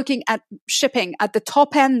 when we're looking at shipping at the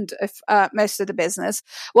top end of most of the business,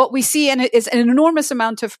 what we see is an enormous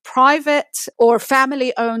amount of private or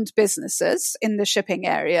family-owned businesses in the shipping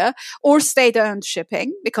area, or state-owned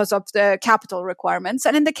shipping because of the capital requirements.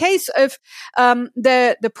 And in the case of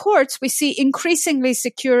the ports, we see increasingly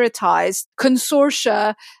securitized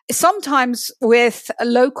consortia, sometimes with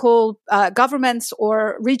local governments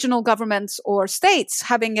or regional governments or states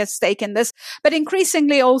having a stake in this, but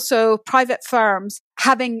increasingly also private firms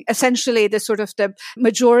having essentially the sort of the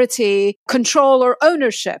majority control or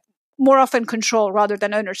ownership. More often control rather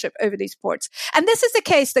than ownership over these ports. And this is the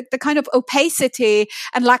case, that the kind of opacity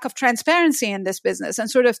and lack of transparency in this business and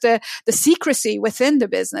sort of the secrecy within the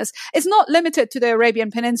business is not limited to the Arabian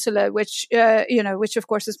Peninsula, which of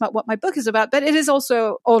course is what my book is about, but it is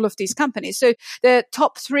also all of these companies. So the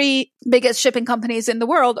top three biggest shipping companies in the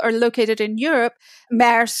world are located in Europe,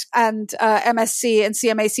 Maersk and MSC and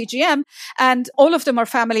CMA CGM, and all of them are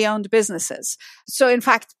family-owned businesses. So in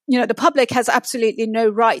fact, the public has absolutely no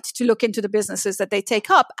right to look into the businesses that they take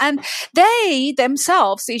up. And they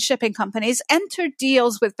themselves, these shipping companies, enter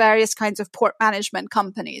deals with various kinds of port management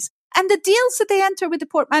companies. And the deals that they enter with the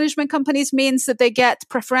port management companies means that they get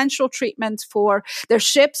preferential treatment for their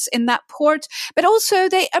ships in that port, but also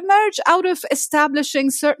they emerge out of establishing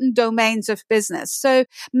certain domains of business. So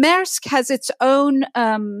Maersk has its own,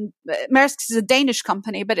 Maersk is a Danish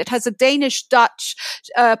company, but it has a Danish-Dutch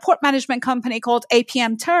port management company called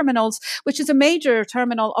APM Terminals, which is a major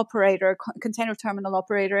terminal operator, container terminal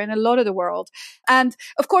operator in a lot of the world. And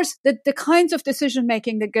of course, the kinds of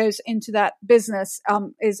decision-making that goes into that business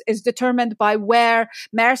is determined by where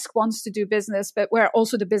Maersk wants to do business, but where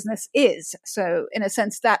also the business is. So in a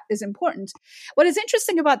sense, that is important. What is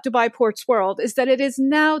interesting about Dubai Ports World is that it is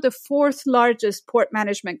now the fourth largest port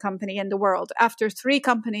management company in the world, after three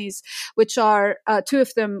companies, which are, two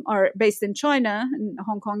of them are based in China, in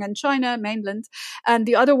Hong Kong and China, mainland, and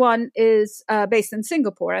the other one is based in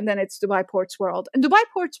Singapore, and then it's Dubai Ports World. And Dubai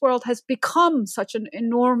Ports World has become such an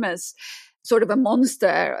enormous sort of a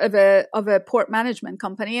monster of a port management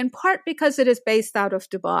company, in part because it is based out of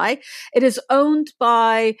Dubai. It is owned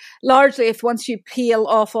by, largely, if once you peel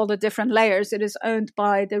off all the different layers, it is owned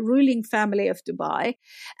by the ruling family of Dubai.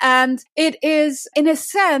 And it is, in a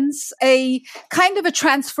sense, a kind of a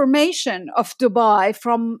transformation of Dubai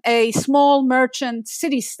from a small merchant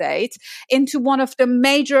city-state into one of the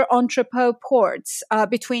major entrepot ports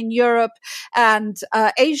between Europe and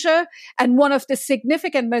Asia, and one of the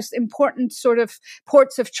significant, most important important sort of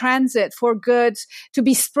ports of transit for goods to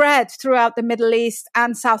be spread throughout the Middle East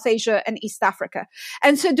and South Asia and East Africa.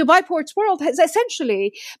 And so Dubai Ports World has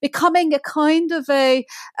essentially becoming a kind of a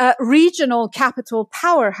regional capital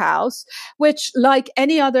powerhouse, which, like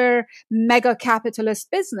any other mega capitalist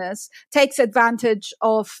business, takes advantage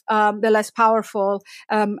of the less powerful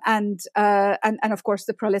and of course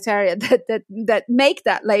the proletariat that make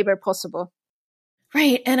that labor possible.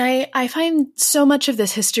 Right. And I find so much of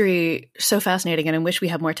this history so fascinating, and I wish we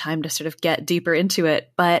had more time to sort of get deeper into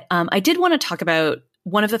it. But I did want to talk about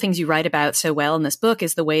one of the things you write about so well in this book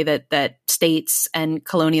is the way that states and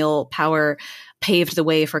colonial power paved the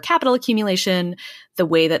way for capital accumulation, the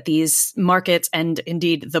way that these markets and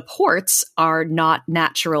indeed the ports are not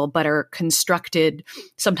natural, but are constructed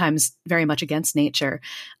sometimes very much against nature.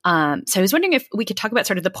 So I was wondering if we could talk about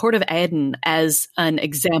sort of the Port of Aden as an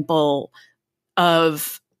example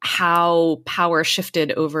of how power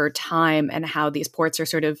shifted over time and how these ports are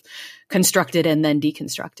sort of constructed and then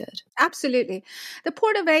deconstructed. Absolutely. The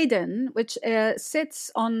Port of Aden, which sits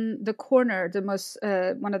on the corner,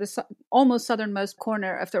 one of the almost southernmost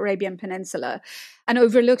corner of the Arabian Peninsula and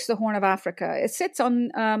overlooks the Horn of Africa. It sits on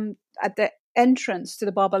at the entrance to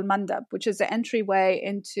the Bab al-Mandab, which is the entryway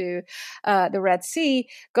into the Red Sea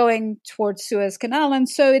going towards Suez Canal. And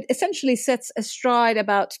so it essentially sits astride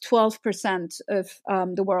about 12% of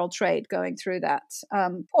the world trade going through that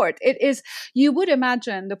port. It is, you would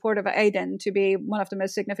imagine the Port of Aden to be one of the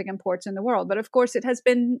most significant ports in the world. But of course, it has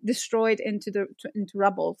been destroyed into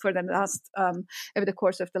rubble for the last, over the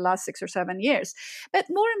course of the last 6 or 7 years. But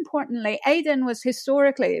more importantly, Aden was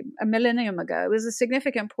historically, a millennium ago, it was a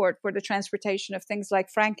significant port for the transportation of things like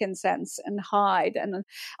frankincense and hide and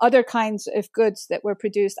other kinds of goods that were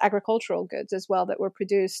produced, agricultural goods as well, that were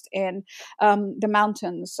produced in the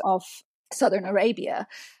mountains of southern Arabia.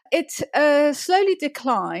 It slowly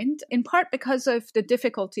declined, in part because of the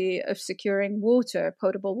difficulty of securing water,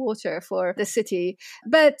 potable water for the city.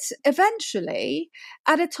 But eventually,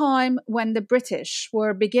 at a time when the British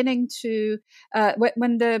were beginning to,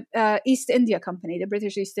 when the East India Company, the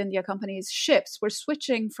British East India Company's ships were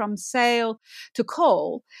switching from sail to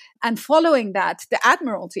coal, and following that, the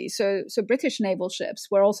Admiralty, so British naval ships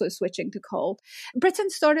were also switching to coal, Britain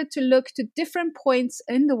started to look to different points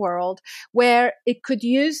in the world where it could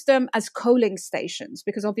use them as coaling stations,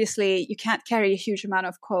 because obviously you can't carry a huge amount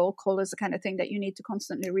of coal. Coal is the kind of thing that you need to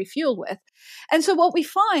constantly refuel with. And so what we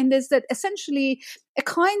find is that essentially a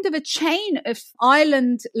kind of a chain of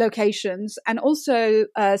island locations and also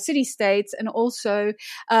city-states and also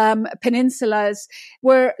peninsulas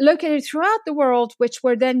were located throughout the world, which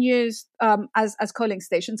were then used as coaling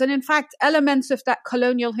stations. And in fact, elements of that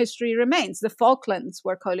colonial history remains. The Falklands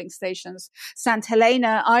were coaling stations. St.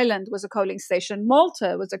 Helena Island was a coaling station.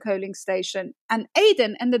 Malta was a coaling station. And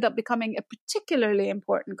Aden ended up becoming a particularly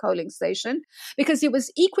important coaling station because it was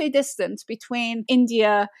equidistant between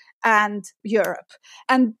India and Europe.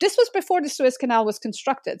 And this was before the Suez Canal was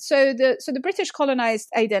constructed. So the British colonized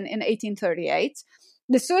Aden in 1838.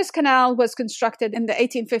 The Suez Canal was constructed in the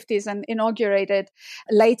 1850s and inaugurated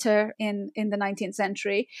later in the 19th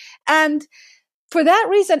century. And for that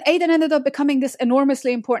reason, Aden ended up becoming this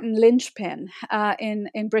enormously important linchpin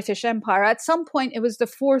in British Empire. At some point, it was the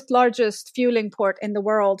fourth largest fueling port in the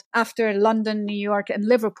world after London, New York, and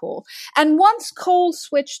Liverpool. And once coal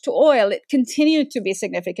switched to oil, it continued to be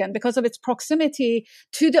significant because of its proximity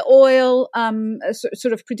to the oil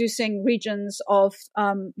sort of producing regions of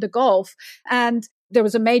the Gulf. And there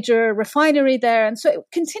was a major refinery there. And so it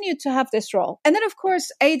continued to have this role. And then, of course,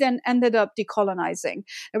 Aden ended up decolonizing.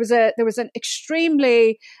 There was an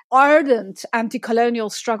extremely ardent anti-colonial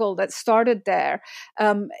struggle that started there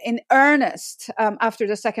in earnest after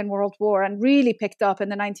the Second World War and really picked up in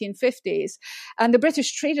the 1950s. And the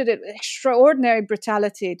British treated it with extraordinary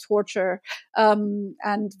brutality, torture,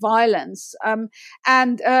 and violence.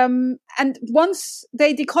 And once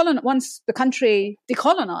the country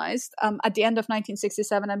decolonized at the end of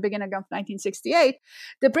 1967 and beginning of 1968,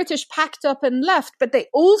 the British packed up and left, but they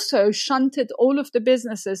also shunted all of the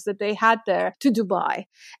businesses that they had there to Dubai.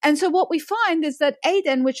 And so what we find is that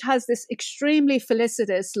Aden, which has this extremely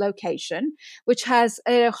felicitous location, which has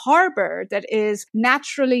a harbor that is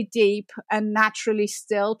naturally deep and naturally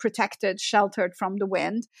still, protected, sheltered from the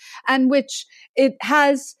wind, and which it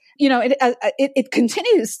has, it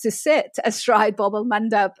continues to sit astride Bab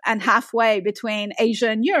al-Mandab and halfway between Asia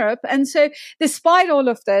and Europe. And so despite all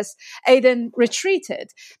of this, Aden retreated.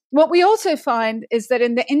 What we also find is that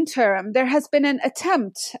in the interim, there has been an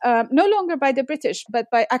attempt, no longer by the British, but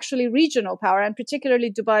by actually regional power, and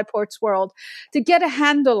particularly Dubai Ports World, to get a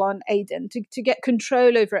handle on Aden, to get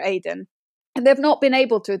control over Aden. And they've not been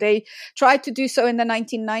able to. They tried to do so in the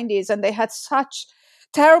 1990s, and they had such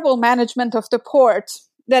terrible management of the port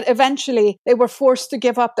that eventually they were forced to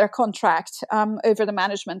give up their contract over the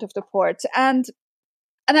management of the port. And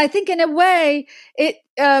I think in a way, it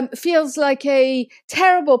feels like a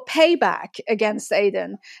terrible payback against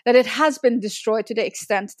Aden, that it has been destroyed to the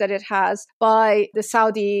extent that it has by the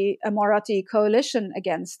Saudi Emirati coalition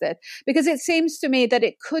against it. Because it seems to me that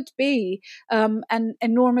it could be an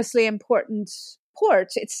enormously important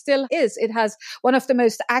port. It still is. It has one of the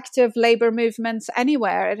most active labor movements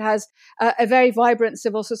anywhere. It has a very vibrant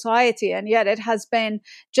civil society, and yet it has been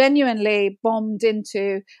genuinely bombed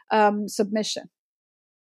into submission.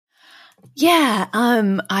 Yeah,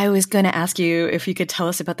 I was going to ask you if you could tell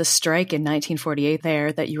us about the strike in 1948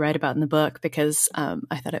 there that you write about in the book, because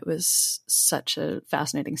I thought it was such a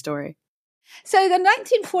fascinating story. So the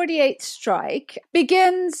 1948 strike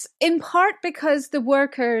begins in part because the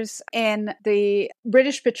workers in the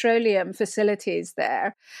British petroleum facilities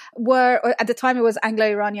there were, at the time it was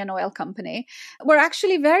Anglo-Iranian Oil Company, were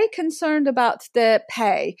actually very concerned about the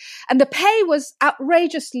pay. And the pay was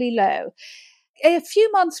outrageously low. A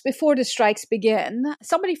few months before the strikes begin,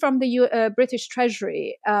 somebody from the British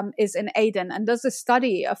Treasury is in Aden and does a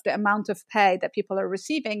study of the amount of pay that people are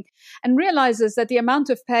receiving, and realizes that the amount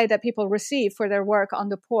of pay that people receive for their work on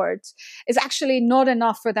the port is actually not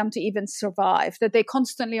enough for them to even survive, that they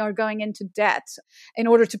constantly are going into debt in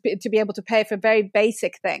order to be able to pay for very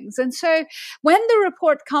basic things. And so when the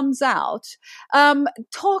report comes out,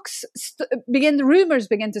 rumors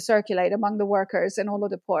begin to circulate among the workers in all of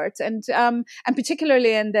the ports, and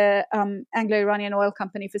particularly in the Anglo-Iranian Oil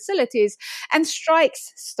Company facilities, and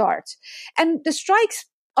strikes start. And the strikes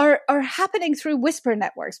are happening through whisper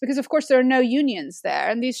networks because, of course, there are no unions there.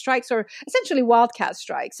 And these strikes are essentially wildcat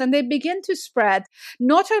strikes. And they begin to spread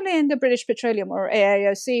not only in the British Petroleum or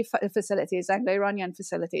AIOC facilities, Anglo-Iranian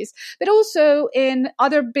facilities, but also in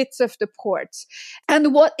other bits of the port.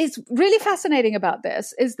 And what is really fascinating about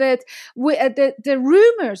this is that the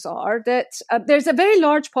rumors are that there's a very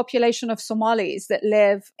large population of Somalis that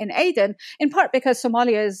live in Aden, in part because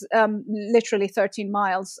Somalia is literally 13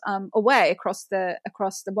 miles away across the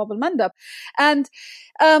Bab el-Mandab. And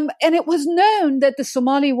it was known that the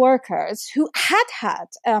Somali workers who had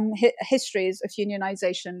histories of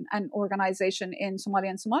unionization and organization in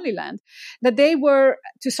Somalia and Somaliland, that they were,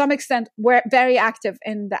 to some extent, were very active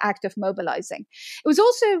in the act of mobilizing. It was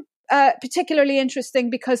also particularly interesting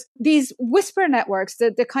because these whisper networks,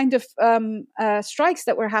 the kind of strikes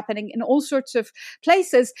that were happening in all sorts of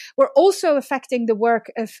places, were also affecting the work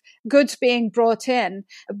of goods being brought in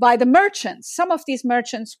by the merchants. Some of these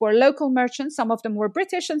merchants were local merchants, some of them were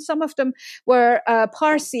British, and some of them were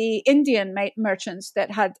Parsi Indian merchants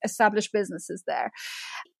that had established businesses there.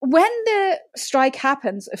 When the strike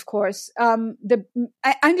happens, of course, the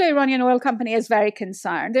Anglo-Iranian Oil Company is very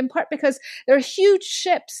concerned, in part because there are huge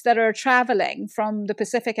ships that are traveling from the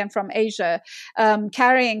Pacific and from Asia,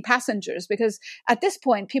 carrying passengers, because at this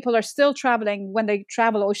point, people are still traveling. When they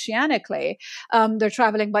travel oceanically, they're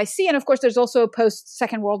traveling by sea. And of course, there's also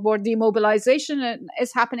post-Second World War demobilization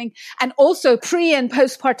is happening. And also pre- and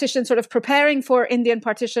post-partition, sort of preparing for Indian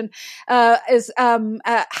partition is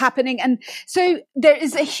happening. And so there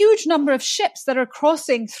is a huge number of ships that are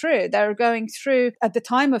crossing through, that are going through at the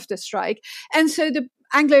time of the strike. And so the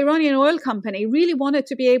Anglo-Iranian Oil Company really wanted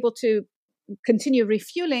to be able to continue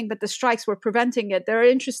refueling, but the strikes were preventing it. There are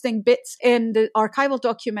interesting bits in the archival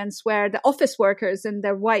documents where the office workers in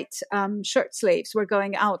their white shirt sleeves were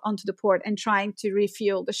going out onto the port and trying to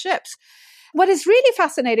refuel the ships. What is really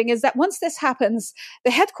fascinating is that once this happens,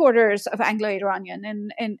 the headquarters of Anglo-Iranian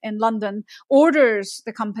in London orders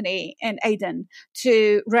the company in Aden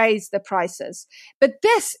to raise the prices. But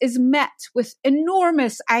this is met with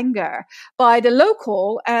enormous anger by the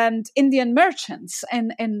local and Indian merchants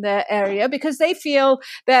in the area, because they feel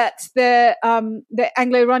that the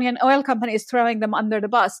Anglo-Iranian Oil Company is throwing them under the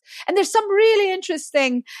bus. And there's some really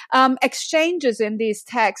interesting exchanges in these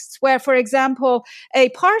texts where, for example, a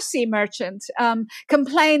Parsi merchant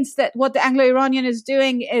complains that what the Anglo-Iranian is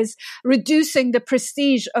doing is reducing the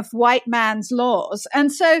prestige of white man's laws.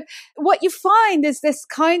 And so what you find is this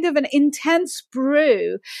kind of an intense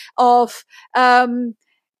brew of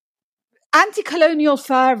anti-colonial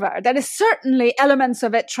fervor. That is certainly elements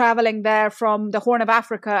of it traveling there from the Horn of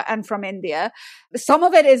Africa and from India. Some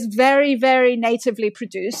of it is very, very natively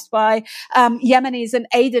produced by Yemenis and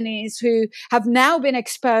Adenese who have now been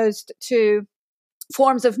exposed to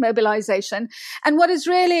forms of mobilization. And what is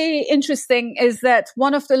really interesting is that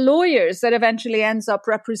one of the lawyers that eventually ends up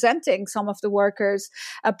representing some of the workers,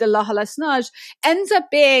 Abdullah al-Asnaj, ends up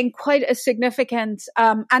being quite a significant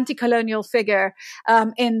anti-colonial figure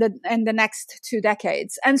in the next 2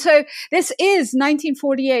 decades. And so this is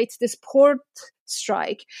 1948, this port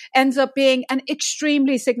strike ends up being an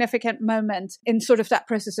extremely significant moment in sort of that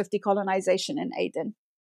process of decolonization in Aden.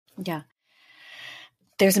 Yeah.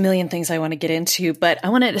 There's a million things I want to get into, but I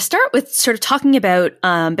wanted to start with sort of talking about,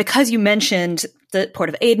 because you mentioned the Port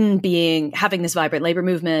of Aden having this vibrant labor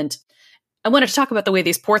movement, I wanted to talk about the way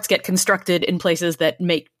these ports get constructed in places that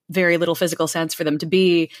make very little physical sense for them to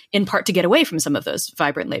be, in part to get away from some of those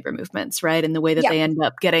vibrant labor movements, right? And the way that they end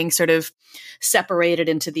up getting sort of separated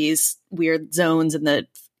into these weird zones and the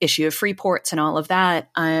issue of free ports and all of that.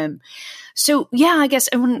 So yeah, I guess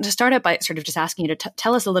I wanted to start out by sort of just asking you to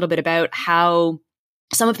tell us a little bit about how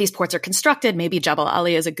some of these ports are constructed. Maybe Jebel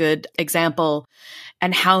Ali is a good example,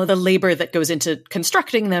 and how the labor that goes into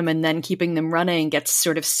constructing them and then keeping them running gets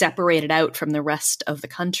sort of separated out from the rest of the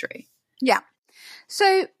country. Yeah.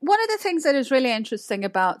 So one of the things that is really interesting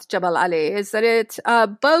about Jebel Ali is that it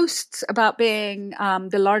boasts about being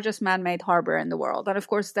the largest man-made harbor in the world. And of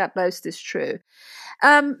course, that boast is true.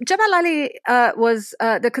 Jebel Ali was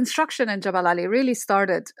the construction in Jebel Ali really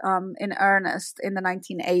started in earnest in the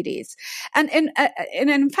 1980s. And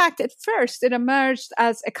in fact, at first, it emerged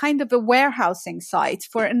as a kind of a warehousing site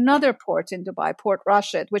for another port in Dubai, Port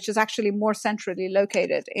Rashid, which is actually more centrally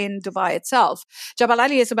located in Dubai itself. Jebel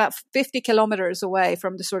Ali is about 50 kilometers away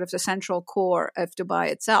from the sort of the central core of Dubai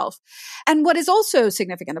itself. And what is also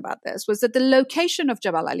significant about this was that the location of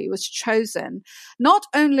Jebel Ali was chosen not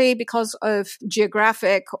only because of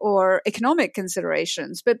geographic or economic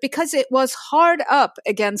considerations, but because it was hard up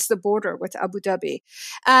against the border with Abu Dhabi.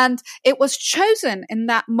 And it was chosen in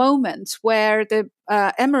that moment where the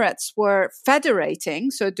Emirates were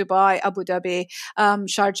federating, so Dubai, Abu Dhabi,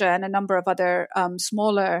 Sharjah, and a number of other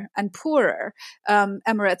smaller and poorer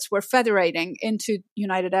Emirates were federating into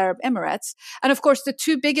United Arab Emirates. And of course, the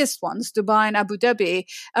two biggest ones, Dubai and Abu Dhabi,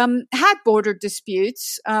 had border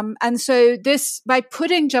disputes. And so this, by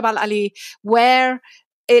putting Jebel Ali where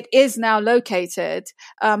it is now located,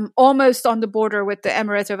 almost on the border with the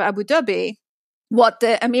Emirate of Abu Dhabi, what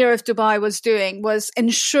the Emir of Dubai was doing was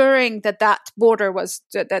ensuring that border was,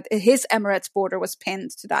 that his Emirates border was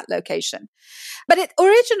pinned to that location. But it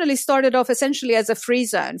originally started off essentially as a free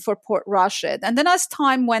zone for Port Rashid. And then as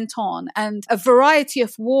time went on and a variety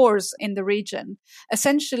of wars in the region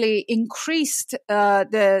essentially increased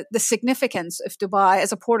the significance of Dubai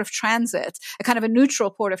as a port of transit, a kind of a neutral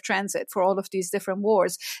port of transit for all of these different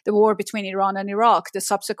wars. The war between Iran and Iraq, the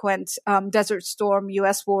subsequent Desert Storm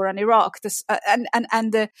US war on Iraq,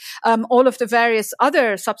 and the, all of the various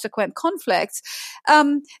other subsequent conflicts,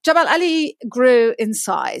 Jebel Ali grew in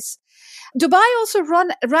size. Dubai also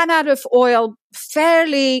ran out of oil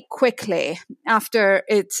fairly quickly after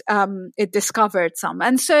it discovered some.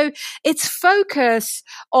 And so its focus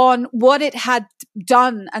on what it had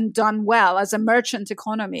done and done well as a merchant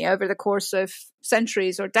economy over the course of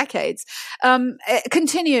centuries or decades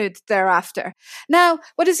continued thereafter. Now,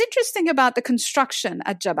 what is interesting about the construction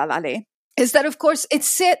at Jebel Ali is that, of course, it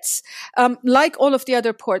sits, like all of the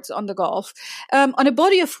other ports on the Gulf, on a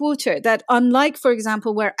body of water that, unlike, for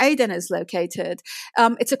example, where Aden is located,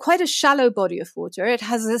 it's quite a shallow body of water. It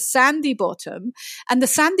has a sandy bottom, and the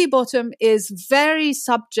sandy bottom is very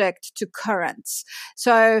subject to currents.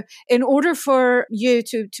 So in order for you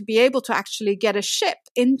to be able to actually get a ship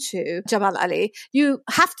into Jebel Ali, you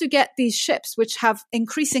have to get these ships, which have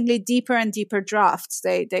increasingly deeper and deeper drafts.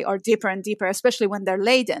 They are deeper and deeper, especially when they're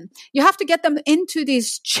laden. You have to get them into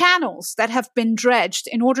these channels that have been dredged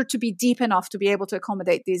in order to be deep enough to be able to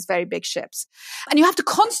accommodate these very big ships. And you have to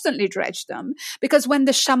constantly dredge them because when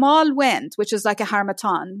the shamal wind, which is like a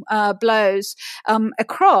harmattan, blows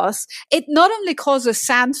across, it not only causes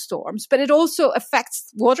sandstorms, but it also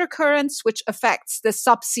affects water currents, which affects the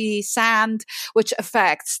subsea sand, which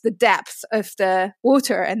affects the depth of the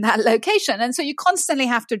water in that location. And so you constantly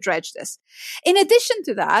have to dredge this. In addition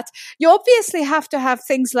to that, you obviously have to have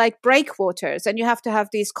things like breakwaters, and you have to have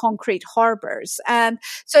these concrete harbors. And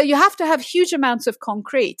so you have to have huge amounts of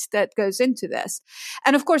concrete that goes into this.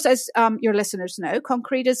 And of course, as your listeners know,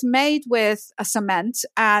 concrete is made with a cement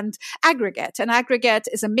and aggregate. And aggregate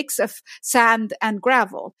is a mix of sand and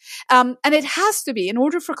gravel. And it has to be, in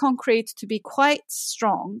order for concrete to be quite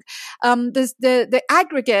strong, the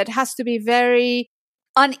aggregate has to be very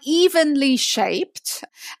unevenly shaped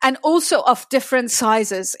and also of different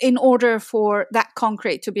sizes in order for that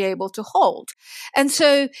concrete to be able to hold. And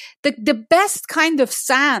so the best kind of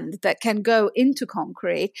sand that can go into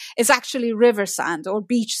concrete is actually river sand or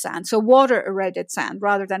beach sand, so water eroded sand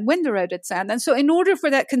rather than wind eroded sand. And so in order for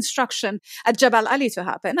that construction at Jebel Ali to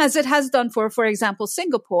happen, as it has done for example,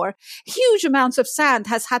 Singapore, huge amounts of sand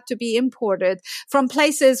has had to be imported from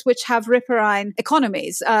places which have riparian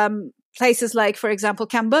economies. Places like, for example,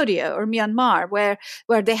 Cambodia or Myanmar,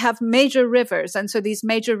 where they have major rivers. And so these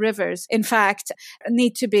major rivers, in fact,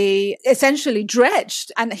 need to be essentially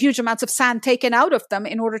dredged and huge amounts of sand taken out of them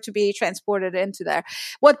in order to be transported into there.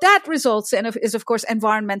 What that results in is, of course,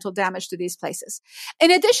 environmental damage to these places.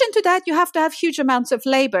 In addition to that, you have to have huge amounts of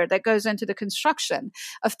labor that goes into the construction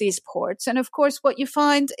of these ports. And of course, what you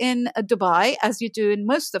find in Dubai, as you do in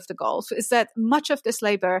most of the Gulf, is that much of this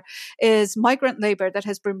labor is migrant labor that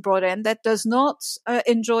has been brought in that does not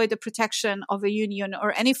enjoy the protection of a union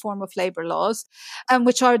or any form of labor laws,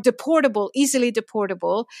 which are deportable, easily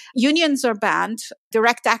deportable. Unions are banned.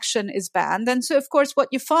 Direct action is banned. And so, of course, what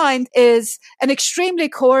you find is an extremely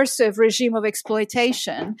coercive regime of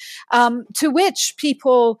exploitation to which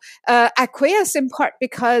people acquiesce, in part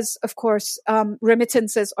because, of course,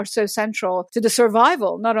 remittances are so central to the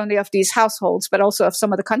survival, not only of these households, but also of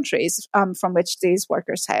some of the countries from which these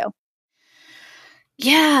workers hail.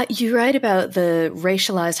 Yeah, you write about the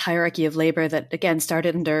racialized hierarchy of labor that, again,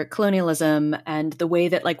 started under colonialism and the way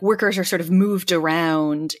that like workers are sort of moved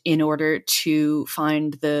around in order to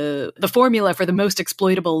find the formula for the most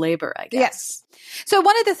exploitable labor, I guess. Yes. So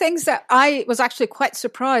one of the things that I was actually quite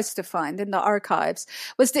surprised to find in the archives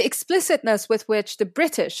was the explicitness with which the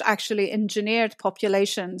British actually engineered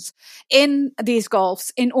populations in these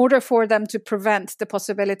Gulfs in order for them to prevent the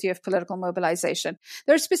possibility of political mobilization.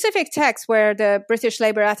 There are specific texts where the British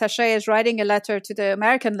Labour Attaché is writing a letter to the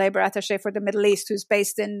American Labour Attaché for the Middle East, who's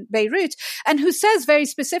based in Beirut, and who says very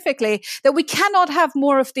specifically that we cannot have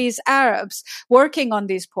more of these Arabs working on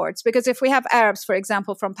these ports, because if we have Arabs, for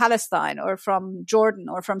example, from Palestine or from Jordan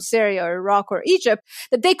or from Syria or Iraq or Egypt,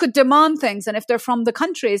 that they could demand things. And if they're from the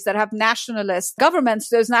countries that have nationalist governments,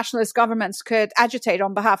 those nationalist governments could agitate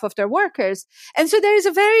on behalf of their workers. And so there is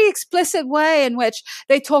a very explicit way in which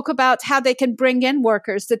they talk about how they can bring in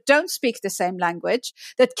workers that don't speak the same language,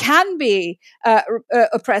 that can be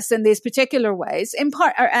oppressed in these particular ways, in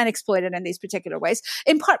part, and exploited in these particular ways,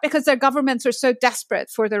 in part because their governments are so desperate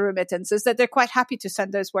for the remittances that they're quite happy to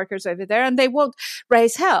send those workers over there and they won't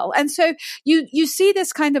raise hell. And so you see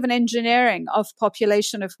this kind of an engineering of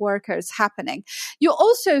population of workers happening. You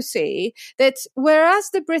also see that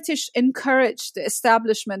whereas the British encouraged the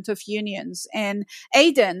establishment of unions in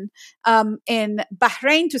Aden, in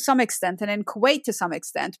Bahrain to some extent, and in Kuwait to some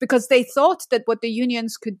extent, because they thought that what the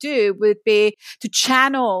unions could do would be to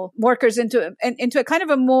channel workers into a kind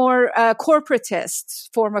of a more corporatist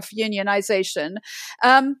form of unionization.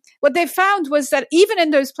 What they found was that even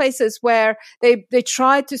in those places where they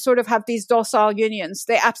tried to sort of have these docile unions,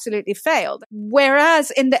 they absolutely failed.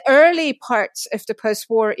 Whereas in the early parts of the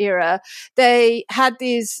post-war era, they had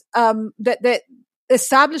these, the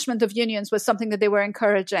establishment of unions was something that they were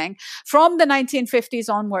encouraging. From the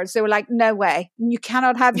 1950s onwards, they were like, no way, you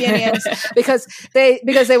cannot have unions because they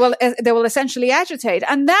will essentially agitate.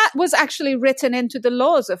 And that was actually written into the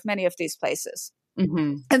laws of many of these places.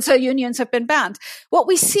 Mm-hmm. And so unions have been banned. What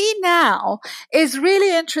we see now is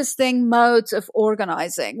really interesting modes of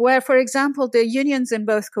organizing where, for example, the unions in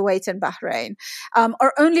both Kuwait and Bahrain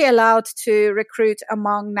are only allowed to recruit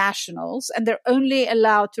among nationals, and they're only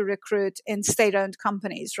allowed to recruit in state-owned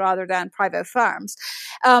companies rather than private firms.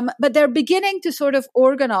 But they're beginning to sort of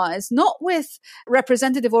organize, not with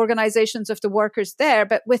representative organizations of the workers there,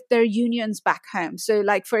 but with their unions back home. So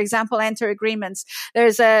like, for example, enter agreements.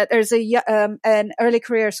 There's an early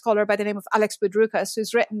career scholar by the name of Alex Budrukas,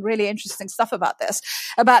 who's written really interesting stuff about this,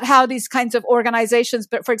 about how these kinds of organizations,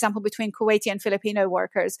 but for example, between Kuwaiti and Filipino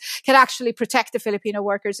workers, can actually protect the Filipino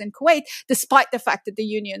workers in Kuwait, despite the fact that the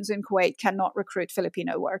unions in Kuwait cannot recruit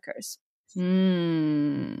Filipino workers.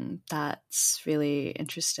 That's really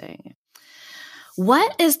interesting.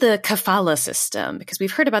 What is the kafala system? Because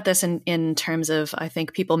we've heard about this in terms of, I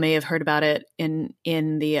think people may have heard about it in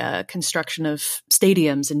the construction of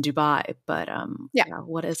stadiums in Dubai. But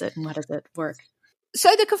what is it and how does it work? So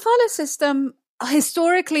the kafala system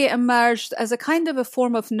historically emerged as a kind of a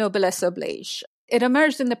form of noblesse oblige. It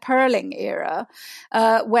emerged in the pearling era,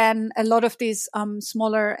 when a lot of these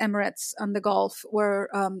smaller emirates on the Gulf were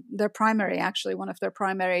one of their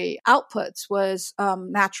primary outputs was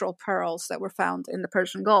natural pearls that were found in the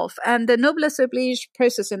Persian Gulf. And the noblesse oblige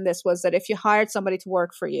process in this was that if you hired somebody to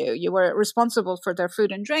work for you, you were responsible for their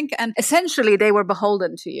food and drink, and essentially they were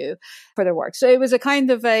beholden to you for their work. So it was a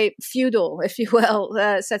kind of a feudal, if you will,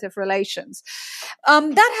 set of relations.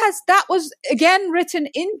 That was again written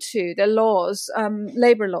into the laws,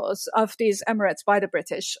 labor laws of these emirates by the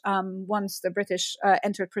British, once the British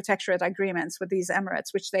entered protectorate agreements with these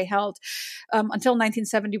emirates, which they held until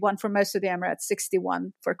 1971 for most of the emirates,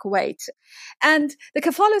 61 for Kuwait. And the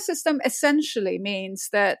kafala system essentially means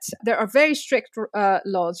that there are very strict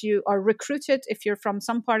laws. You are recruited if you're from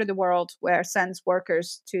some part of the world where sends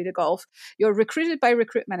workers to the Gulf. You're recruited by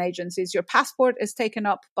recruitment agencies. Your passport is taken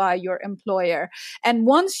up by your employer. And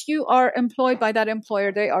once you are employed by that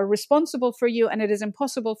employer, they are responsible for you, and it is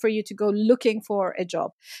impossible for you to go looking for a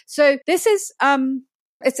job. So this is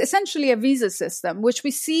it's essentially a visa system, which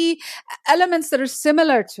we see elements that are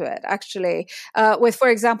similar to it, actually, with, for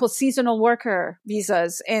example, seasonal worker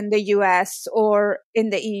visas in the US or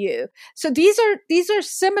in the EU. So these are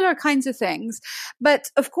similar kinds of things.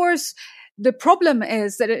 But of course, the problem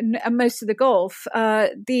is that in most of the Gulf,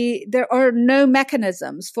 there are no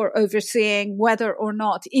mechanisms for overseeing whether or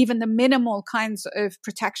not even the minimal kinds of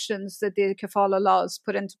protections that the kafala laws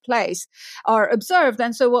put into place are observed.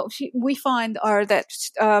 And so what we find are that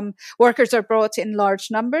workers are brought in large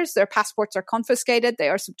numbers, their passports are confiscated, they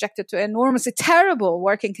are subjected to enormously terrible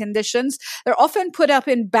working conditions. They're often put up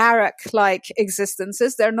in barrack-like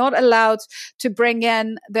existences. They're not allowed to bring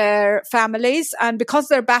in their families. And because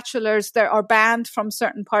they're bachelors, they are banned from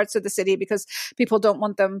certain parts of the city because people don't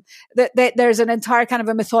want them. There's an entire kind of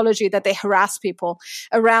a mythology that they harass people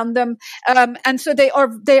around them. And so they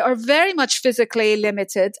are very much physically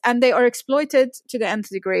limited, and they are exploited to the nth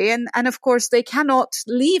degree. And of course, they cannot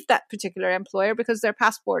leave that particular employer because their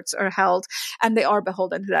passports are held and they are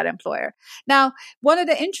beholden to that employer. Now, one of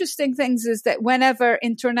the interesting things is that whenever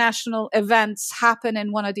international events happen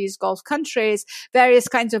in one of these Gulf countries, various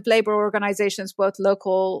kinds of labor organizations, both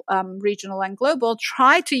local, regional and global,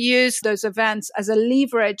 try to use those events as a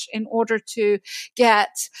leverage in order to get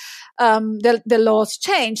the laws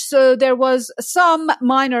changed. So there was some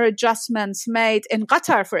minor adjustments made in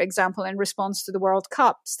Qatar, for example, in response to the World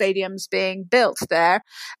Cup, stadiums being built there.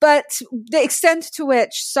 But the extent to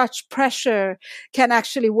which such pressure can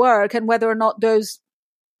actually work, and whether or not those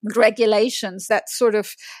regulations that sort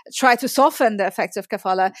of try to soften the effects of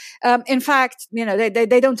kafala, in fact,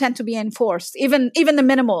 they don't tend to be enforced. Even the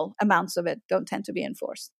minimal amounts of it don't tend to be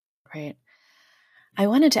enforced. Right. I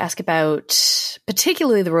wanted to ask about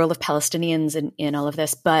particularly the role of Palestinians in all of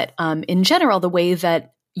this, but in general, the way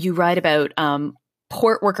that you write about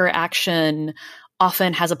port worker action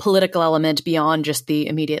often has a political element beyond just the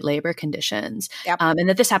immediate labor conditions. Yep. And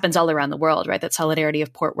that this happens all around the world, right? That solidarity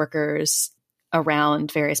of port workers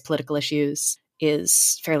around various political issues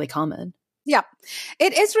is fairly common. Yeah,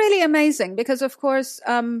 it is really amazing because, of course,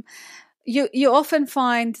 you often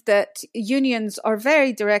find that unions are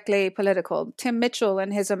very directly political. Tim Mitchell,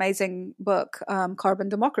 in his amazing book, Carbon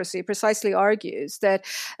Democracy, precisely argues that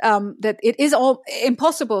it is all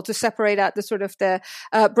impossible to separate out the sort of the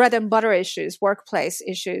bread and butter issues, workplace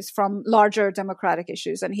issues, from larger democratic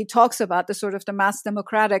issues. And he talks about the sort of the mass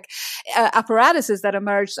democratic apparatuses that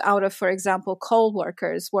emerged out of, for example, coal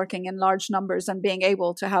workers working in large numbers and being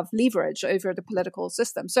able to have leverage over the political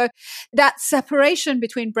system. So that separation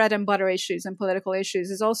between bread and butter issues and political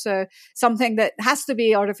issues is also something that has to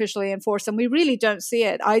be artificially enforced, and we really don't see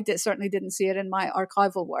it. I certainly didn't see it in my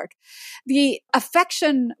archival work. The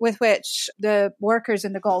affection with which the workers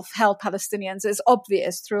in the Gulf held Palestinians is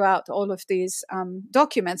obvious throughout all of these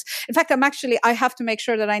documents. In fact, I have to make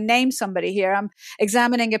sure that I name somebody here. I'm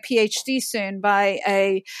examining a PhD soon by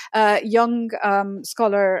a young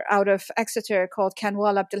scholar out of Exeter called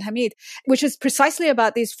Kanwal Abdelhamid, which is precisely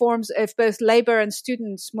about these forms of both labor and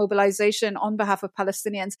students mobilization on behalf of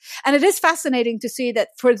Palestinians. And it is fascinating to see that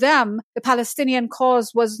for them, the Palestinian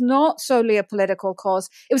cause was not solely a political cause.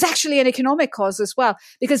 It was actually an economic cause as well,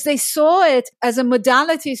 because they saw it as a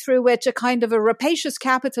modality through which a kind of a rapacious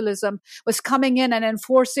capitalism was coming in and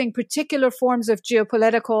enforcing particular forms of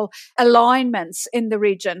geopolitical alignments in the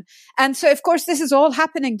region. And so, of course, this is all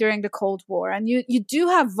happening during the Cold War. And you do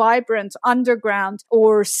have vibrant underground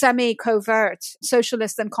or semi-covert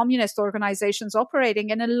socialist and communist organizations operating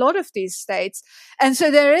in a lot of these states. And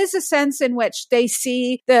so there is a sense in which they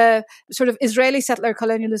see the sort of Israeli settler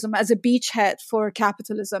colonialism as a beachhead for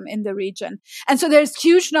capitalism in the region. And so there's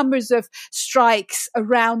huge numbers of strikes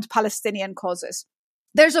around Palestinian causes.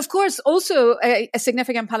 There's, of course, also a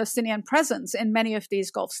significant Palestinian presence in many of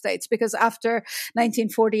these Gulf states, because after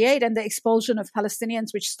 1948 and the expulsion of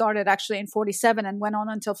Palestinians, which started actually in 47 and went on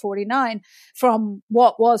until 49 from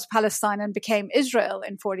what was Palestine and became Israel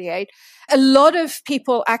in 48, a lot of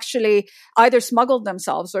people actually either smuggled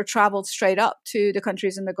themselves or traveled straight up to the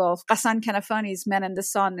countries in the Gulf. Ghassan Kanafani's Men in the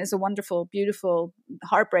Sun is a wonderful, beautiful,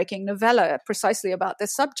 heartbreaking novella precisely about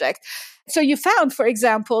this subject. So you found, for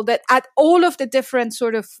example, that at all of the different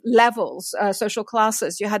sort of levels, social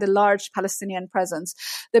classes, you had a large Palestinian presence.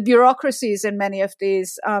 The bureaucracies in many of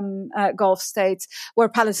these Gulf states were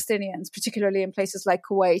Palestinians, particularly in places like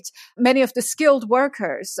Kuwait. Many of the skilled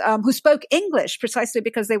workers who spoke English precisely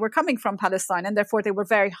because they were coming from Palestine, and therefore they were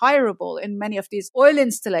very hireable in many of these oil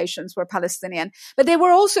installations, were Palestinian. But they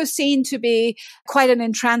were also seen to be quite an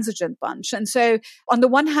intransigent bunch. And so on the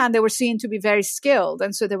one hand, they were seen to be very skilled,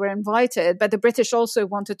 and so they were invited. But the British also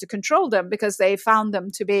wanted to control them because they found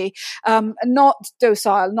them to be not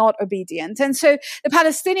docile, not obedient. And so the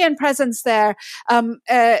Palestinian presence there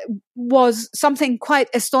was something quite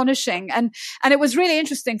astonishing. And it was really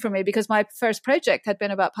interesting for me because my first project had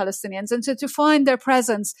been about Palestinians. And so to find their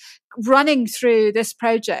presence running through this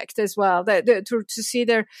project as well, to see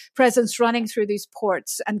their presence running through these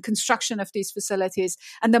ports and construction of these facilities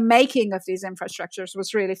and the making of these infrastructures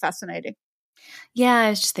was really fascinating. Yeah, I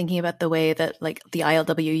was just thinking about the way that like the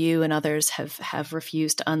ILWU and others have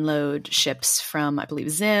refused to unload ships from, I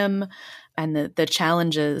believe, Zim, and the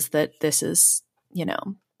challenges that this is,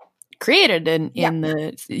 created in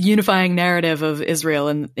the unifying narrative of Israel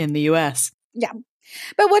in the US. Yeah.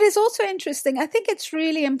 But what is also interesting, I think it's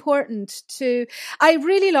really important I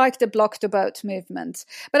really like the Block the Boat movement,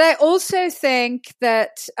 but I also think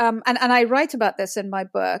that, and I write about this in my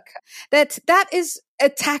book, that is a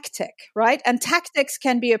tactic, right? And tactics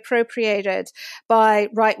can be appropriated by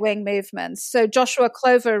right-wing movements. So Joshua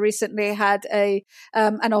Clover recently had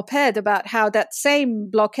an op-ed about how that same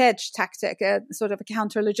blockade tactic, sort of a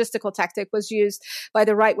counter-logistical tactic, was used by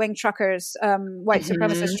the right-wing truckers, white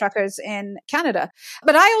supremacist truckers in Canada.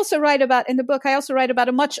 But I also write about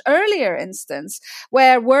a much earlier instance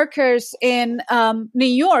where workers in New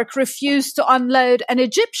York refused to unload an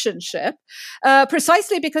Egyptian ship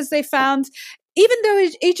precisely because they found, even though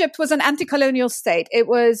Egypt was an anti-colonial state, it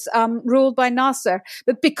was ruled by Nasser.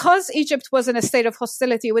 But because Egypt was in a state of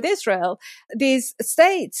hostility with Israel, these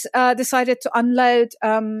states decided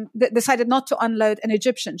not to unload an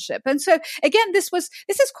Egyptian ship. And so again, this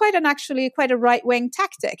is quite a right-wing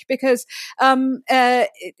tactic because the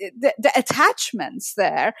attachments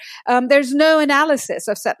there, there's no analysis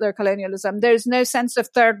of settler colonialism. There's no sense of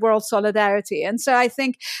third world solidarity. And so I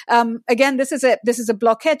think again, this is a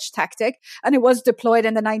blockade tactic, and it was deployed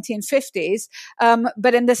in the 1950s,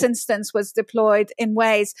 but in this instance was deployed in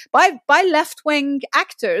ways by left-wing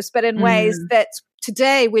actors, but in ways that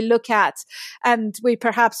today we look at and we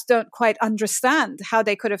perhaps don't quite understand how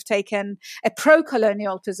they could have taken a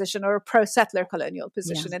pro-colonial position or a pro-settler colonial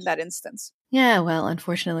position in that instance. Yeah, well,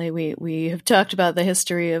 unfortunately, we have talked about the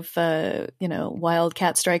history of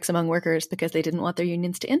wildcat strikes among workers because they didn't want their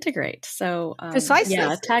unions to integrate. So precisely,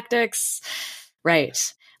 tactics,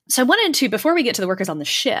 right. So I wanted to, before we get to the workers on the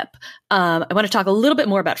ship, I want to talk a little bit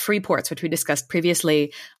more about free ports, which we discussed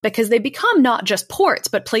previously, because they become not just ports,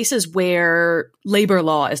 but places where labor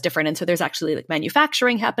law is different. And so there's actually like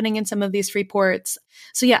manufacturing happening in some of these free ports.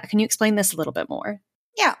 So yeah, can you explain this a little bit more?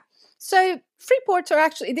 Yeah. So free ports are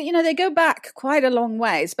actually, they go back quite a long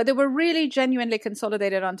ways, but they were really genuinely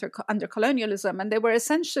consolidated under colonialism. And they were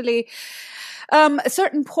essentially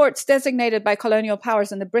certain ports designated by colonial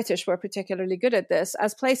powers, and the British were particularly good at this,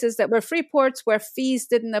 as places that were free ports where fees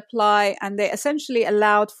didn't apply, and they essentially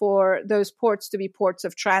allowed for those ports to be ports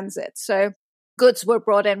of transit. So goods were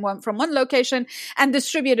brought in from one location and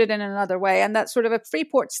distributed in another way. And that sort of a free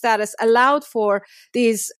port status allowed for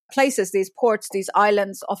these places, these ports, these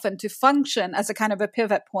islands often to function as a kind of a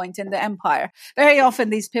pivot point in the empire. Very often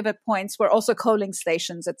these pivot points were also coaling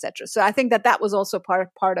stations, etc. So I think that was also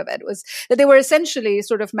part of it, was that they were essentially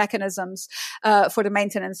sort of mechanisms for the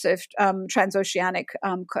maintenance of transoceanic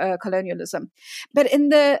colonialism. But in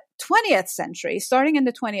the 20th century, starting in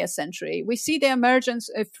the 20th century, we see the emergence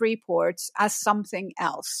of free ports as something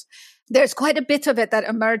else. there's quite a bit of it that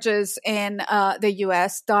emerges in the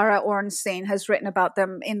US. Dara Ornstein has written about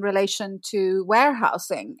them in relation to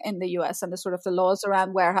warehousing in the US and the sort of the laws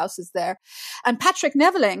around warehouses there. And Patrick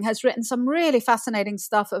Neveling has written some really fascinating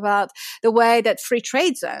stuff about the way that free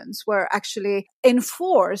trade zones were actually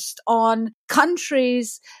enforced on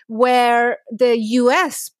countries where the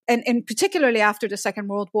US, and particularly after the Second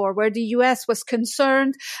World War, where the US was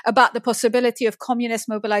concerned about the possibility of communist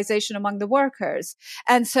mobilization among the workers.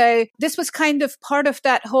 And so this was kind of part of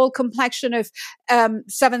that whole complexion of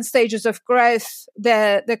 7 stages of growth,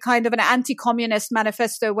 the kind of an anti-communist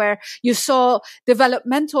manifesto where you saw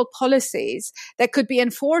developmental policies that could be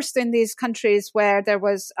enforced in these countries where there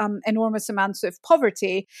was enormous amounts of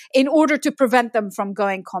poverty in order to prevent them from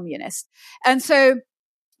going communist. And so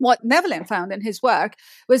what Neveling found in his work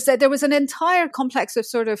was that there was an entire complex of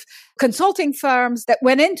sort of consulting firms that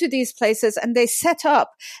went into these places and they set up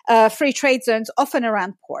free trade zones, often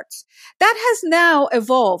around ports. That has now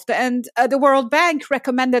evolved, and the World Bank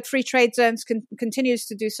recommended free trade zones, continues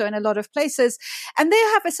to do so in a lot of places, and they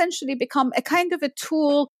have essentially become a kind of a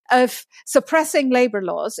tool of suppressing labor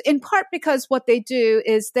laws, in part because what they do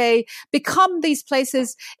is they become these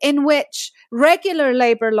places in which regular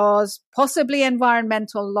labor laws, possibly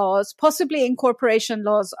environmental laws, possibly incorporation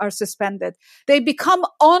laws are suspended. They become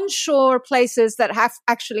onshore places that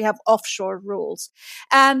actually have offshore rules.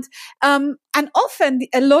 And often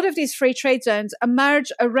a lot of these free trade zones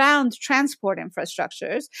emerge around transport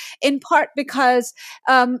infrastructures, in part because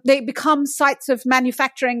they become sites of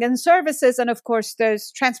manufacturing and services. And of course,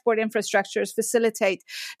 those transport infrastructures facilitate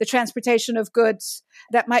the transportation of goods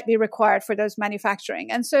that might be required for those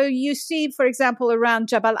manufacturing. And so you see, for example, around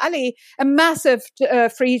Jabal Ali, a massive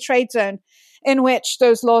free trade zone in which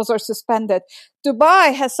those laws are suspended.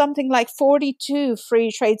 Dubai has something like 42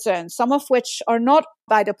 free trade zones, some of which are not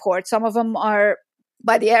by the port. Some of them are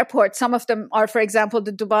by the airport. Some of them are, for example,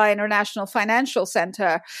 the Dubai International Financial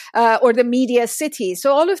Center or the Media City.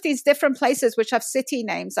 So all of these different places which have city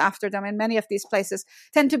names after them in many of these places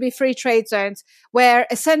tend to be free trade zones where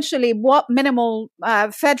essentially what minimal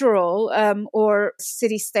federal or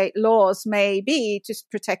city-state laws may be to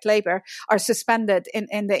protect labor are suspended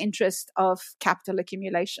in the interest of capital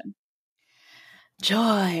accumulation.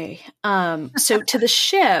 Joy. So to the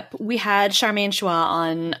ship, we had Charmaine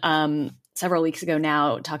Chua on several weeks ago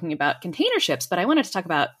now talking about container ships, but I wanted to talk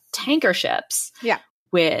about tanker ships. Yeah.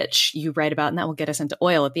 Which you write about, and that will get us into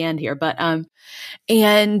oil at the end here. But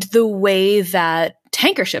and the way that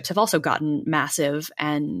tanker ships have also gotten massive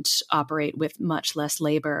and operate with much less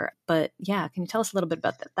labor. But yeah, can you tell us a little bit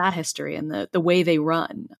about that history and the way they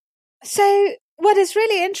run? So what is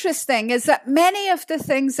really interesting is that many of the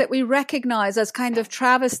things that we recognize as kind of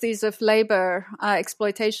travesties of labor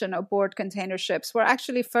exploitation aboard container ships were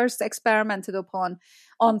actually first experimented upon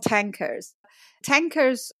on tankers.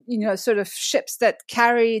 Tankers, sort of ships that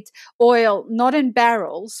carried oil not in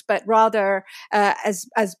barrels, but rather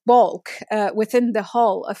as bulk within the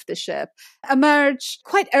hull of the ship, emerged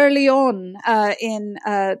quite early on in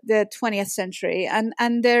the 20th century.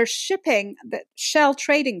 And their shipping, the Shell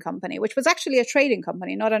Trading Company, which was actually a trading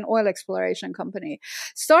company, not an oil exploration company,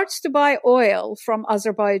 starts to buy oil from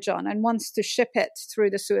Azerbaijan and wants to ship it through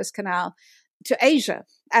the Suez Canal to Asia.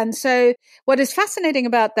 And so what is fascinating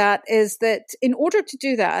about that is that in order to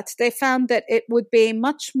do that, they found that it would be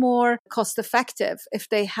much more cost effective if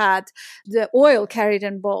they had the oil carried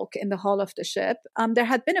in bulk in the hull of the ship. There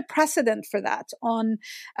had been a precedent for that on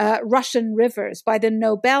Russian rivers by the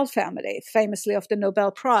Nobel family, famously of the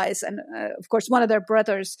Nobel Prize. And of course, one of their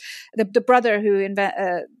brothers, the brother who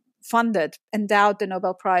endowed the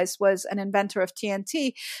Nobel Prize, was an inventor of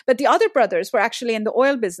TNT. But the other brothers were actually in the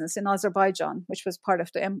oil business in Azerbaijan, which was part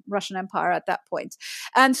of the Russian Empire at that point.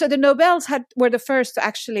 And so the Nobels were the first to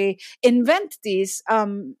actually invent these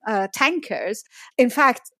tankers. In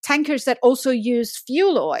fact, tankers that also used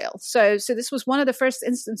fuel oil. So this was one of the first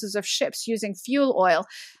instances of ships using fuel oil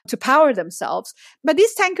to power themselves. But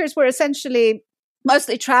these tankers were essentially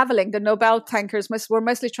mostly traveling. The Nobel tankers were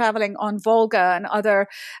mostly traveling on Volga and other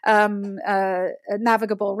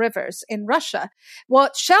navigable rivers in Russia.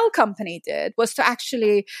 What Shell Company did was to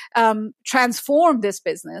actually transform this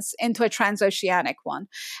business into a transoceanic one.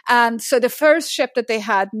 And so the first ship that they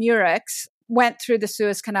had, Murex, went through the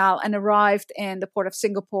Suez Canal and arrived in the port of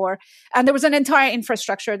Singapore. And there was an entire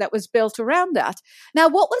infrastructure that was built around that. Now,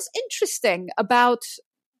 what was interesting about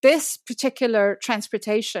this particular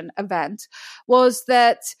transportation event was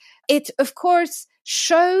that it, of course,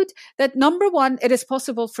 showed that, number one, it is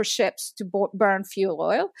possible for ships to burn fuel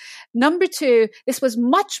oil. Number two, this was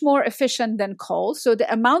much more efficient than coal. So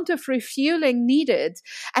the amount of refueling needed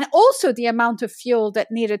and also the amount of fuel that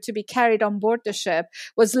needed to be carried on board the ship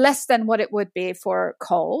was less than what it would be for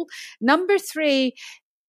coal. Number three,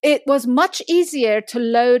 it was much easier to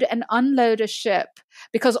load and unload a ship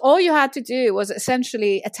because all you had to do was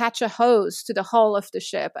essentially attach a hose to the hull of the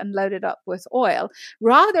ship and load it up with oil,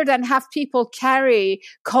 rather than have people carry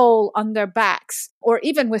coal on their backs or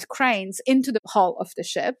even with cranes into the hull of the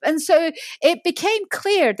ship. And so it became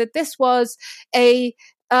clear that this was a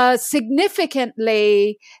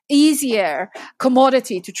significantly easier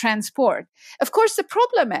commodity to transport. Of course, the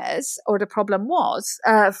problem was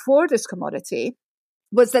for this commodity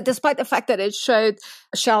was that despite the fact that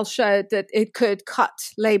Shell showed that it could cut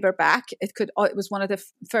labor back, it was one of the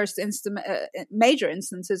first major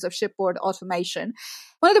instances of shipboard automation.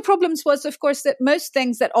 One of the problems was, of course, that most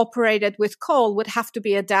things that operated with coal would have to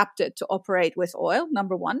be adapted to operate with oil,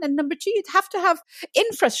 number one. And number two, you'd have to have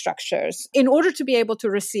infrastructures in order to be able to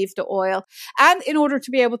receive the oil and in order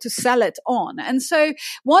to be able to sell it on. And so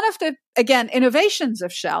one of the, again, innovations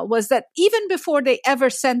of Shell was that even before they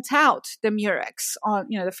ever sent out the Murex on,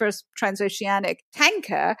 the first transoceanic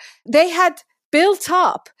tanker, they had built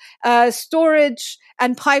up storage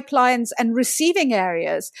and pipelines and receiving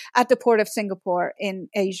areas at the port of Singapore in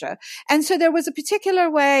Asia. And so there was a particular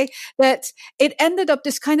way that it ended up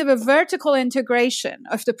this kind of a vertical integration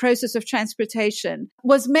of the process of transportation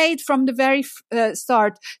was made from the very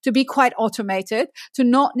start to be quite automated, to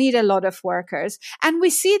not need a lot of workers. And we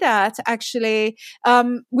see that actually,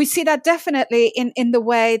 we see that definitely in the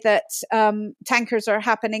way that tankers are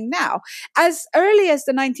happening now. As early as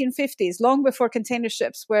the 1950s, long before container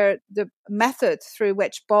ships were the method through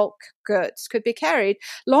which bulk goods could be carried.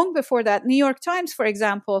 Long before that, New York Times, for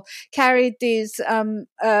example, carried these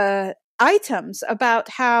items about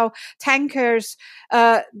how tankers,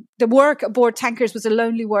 the work aboard tankers was a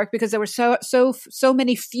lonely work because there were so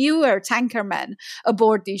many fewer tankermen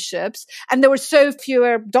aboard these ships, and there were so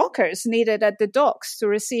fewer dockers needed at the docks to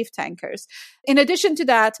receive tankers. In addition to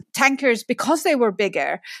that, tankers, because they were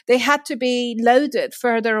bigger, they had to be loaded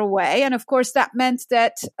further away. And of course, that meant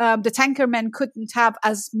that the tankermen couldn't have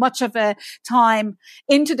as much of a time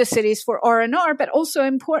into the cities for R&R. But also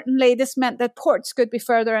importantly, this meant that ports could be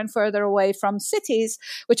further and further away from cities,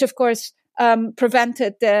 which of course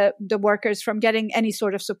prevented the workers from getting any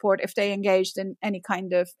sort of support if they engaged in any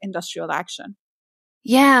kind of industrial action.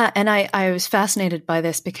 Yeah, and I was fascinated by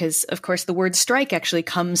this because, of course, the word strike actually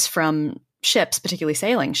comes from ships, particularly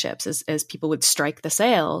sailing ships, as people would strike the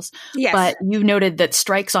sails. Yes. But you noted that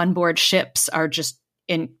strikes on board ships are just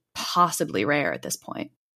impossibly rare at this point.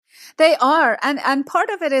 They are. And part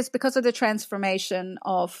of it is because of the transformation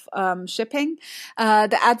of shipping,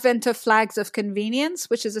 the advent of flags of convenience,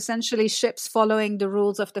 which is essentially ships following the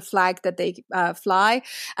rules of the flag that they fly.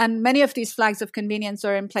 And many of these flags of convenience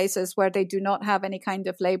are in places where they do not have any kind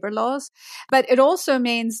of labor laws. But it also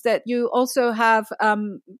means that you also have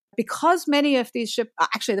because many of these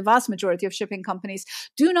actually the vast majority of shipping companies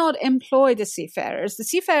do not employ the seafarers. The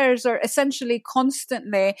seafarers are essentially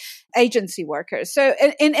constantly agency workers. So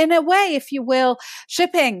in a way, if you will,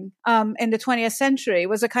 shipping in the 20th century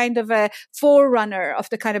was a kind of a forerunner of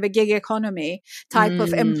the kind of a gig economy type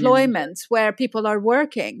of employment where people are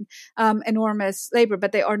working enormous labor,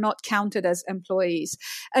 but they are not counted as employees.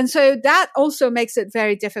 And so that also makes it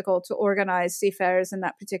very difficult to organize seafarers in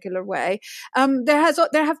that particular way. There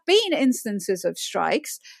have been instances of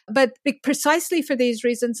strikes, but precisely for these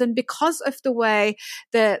reasons, and because of the way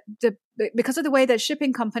because of the way that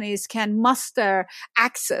shipping companies can muster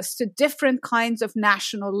access to different kinds of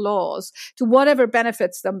national laws to whatever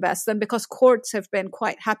benefits them best, and because courts have been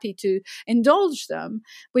quite happy to indulge them,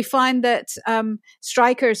 we find that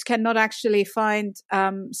strikers cannot actually find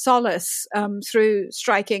solace through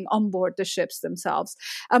striking on board the ships themselves.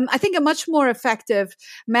 I think a much more effective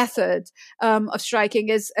method of striking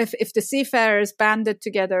is if the seafarers banded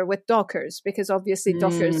together with dockers, because obviously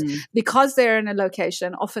dockers, because they're in a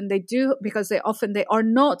location, often they are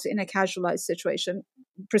not in a casualized situation,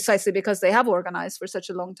 precisely because they have organized for such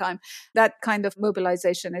a long time. That kind of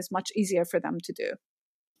mobilization is much easier for them to do.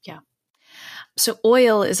 Yeah. So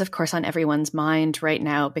oil is, of course, on everyone's mind right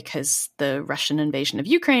now because the Russian invasion of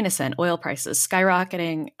Ukraine has sent oil prices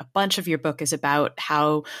skyrocketing. A bunch of your book is about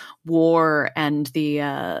how war and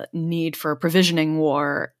the need for provisioning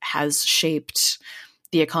war has shaped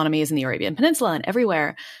the economies in the Arabian Peninsula and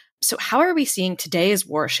everywhere. So how are we seeing today's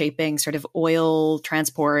war shaping sort of oil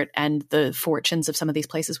transport and the fortunes of some of these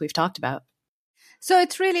places we've talked about? So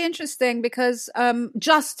it's really interesting because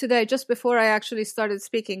just today, just before I actually started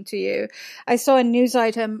speaking to you, I saw a news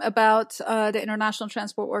item about the International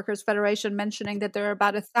Transport Workers Federation mentioning that there are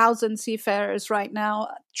about 1,000 seafarers right now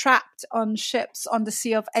trapped on ships on the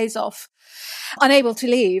Sea of Azov, unable to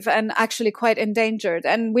leave and actually quite endangered.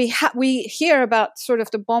 And we hear about sort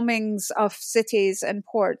of the bombings of cities and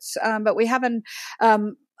ports, but we haven't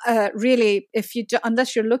really,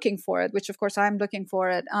 unless you're looking for it, which of course I'm looking for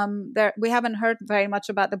it, we haven't heard very much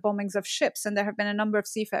about the bombings of ships, and there have been a number of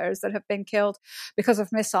seafarers that have been killed because of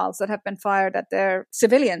missiles that have been fired at their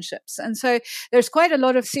civilian ships. And so there's quite a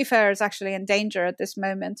lot of seafarers actually in danger at this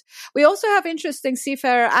moment. We also have interesting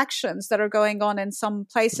seafarer actions that are going on in some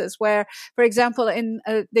places where, for example, in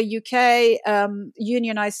the UK,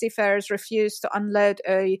 unionized seafarers refused to unload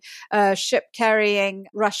a ship carrying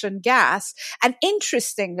Russian gas. And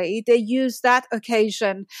interestingly, they used that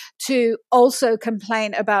occasion to also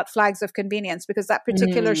complain about flags of convenience, because that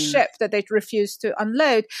particular ship that they refused to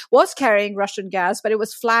unload was carrying Russian gas, but it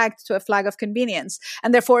was flagged to a flag of convenience.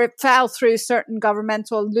 And therefore it fell through certain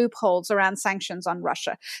governmental loopholes around sanctions on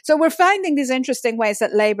Russia. So we're finding these interesting ways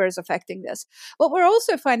that labor is affecting this. What we're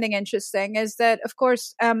also finding interesting is that, of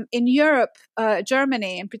course, in Europe,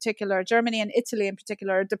 Germany and Italy in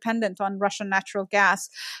particular are dependent on Russian natural gas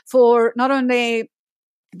for not only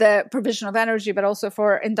the provision of energy, but also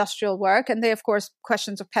for industrial work. And they, of course,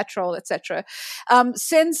 questions of petrol, etc.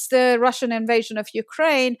 Since the Russian invasion of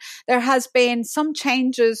Ukraine, there has been some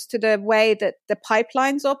changes to the way that the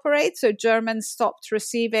pipelines operate. So Germans stopped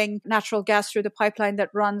receiving natural gas through the pipeline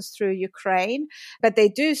that runs through Ukraine, but they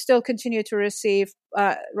do still continue to receive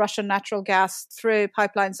Russian natural gas through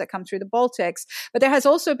pipelines that come through the Baltics. But there has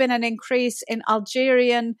also been an increase in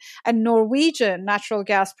Algerian and Norwegian natural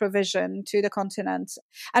gas provision to the continent.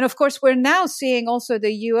 And of course, we're now seeing also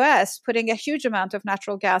the US putting a huge amount of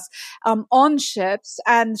natural gas on ships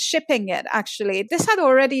and shipping it, actually. This had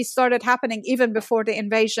already started happening even before the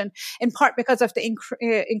invasion, in part because of the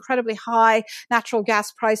incredibly high natural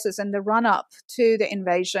gas prices in the run-up to the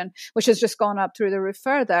invasion, which has just gone up through the roof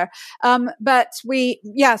further.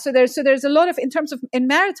 So there's a lot of, in terms of, in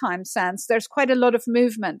maritime sense, there's quite a lot of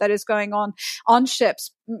movement that is going on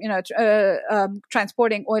ships,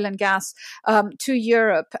 transporting oil and gas to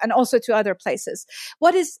Europe and also to other places.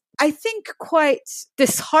 What is, I think, quite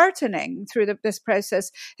disheartening through this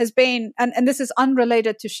process has been, and this is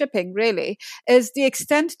unrelated to shipping really, is the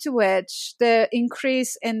extent to which the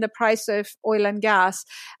increase in the price of oil and gas,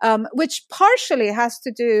 which partially has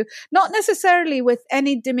to do not necessarily with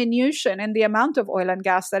any diminution in the amount of oil and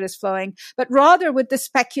gas that is flowing, but rather with the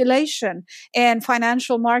speculation in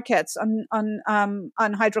financial markets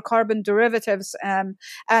on hydrocarbon derivatives and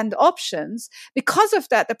options. Because of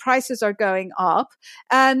that, the prices are going up.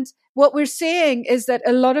 And what we're seeing is that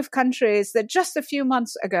a lot of countries that just a few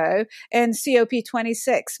months ago in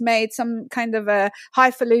COP26 made some kind of a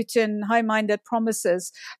highfalutin, high-minded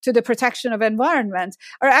promises to the protection of environment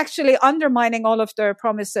are actually undermining all of their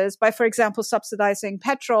promises by, for example, subsidizing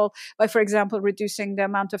petrol, by, for example, reducing the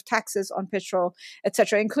amount of taxes on petrol,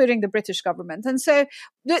 etc., including the British government. And so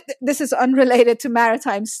this is unrelated to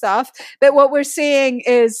maritime stuff, but what we're seeing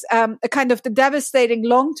is a kind of the devastating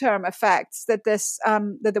long-term effects that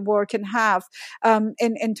that the war can have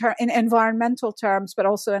in environmental terms, but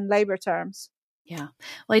also in labor terms. Yeah.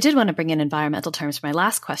 Well, I did want to bring in environmental terms for my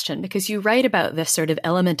last question, because you write about this sort of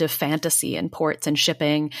element of fantasy in ports and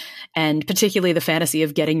shipping, and particularly the fantasy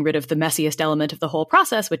of getting rid of the messiest element of the whole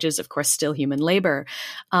process, which is, of course, still human labor.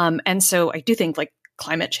 And so I do think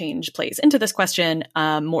climate change plays into this question,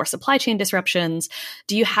 more supply chain disruptions.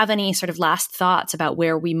 Do you have any sort of last thoughts about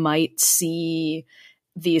where we might see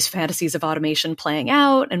these fantasies of automation playing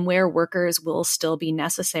out and where workers will still be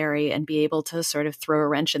necessary and be able to sort of throw a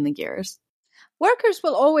wrench in the gears? Workers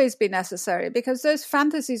will always be necessary because those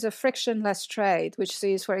fantasies of frictionless trade, which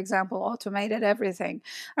sees, for example, automated everything,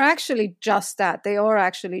 are actually just that. They are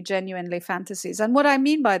actually genuinely fantasies. And what I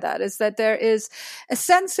mean by that is that there is a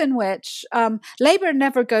sense in which labor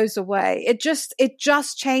never goes away. It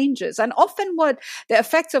just changes. And often what the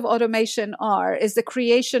effects of automation are is the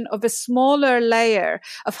creation of a smaller layer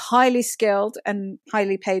of highly skilled and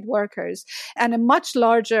highly paid workers and a much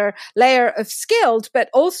larger layer of skilled, but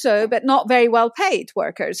not very well paid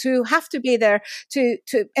workers who have to be there to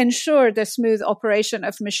ensure the smooth operation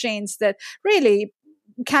of machines that really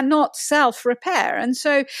cannot self-repair. And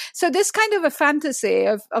so this kind of a fantasy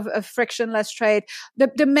of frictionless trade,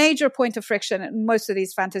 the major point of friction in most of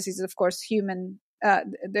these fantasies is, of course, human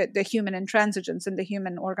the human intransigence and the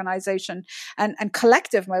human organization and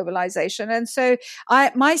collective mobilization. And so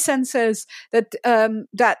my sense is that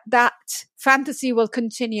that fantasy will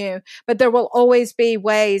continue, but there will always be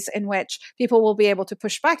ways in which people will be able to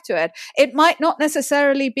push back to it. It might not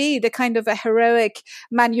necessarily be the kind of a heroic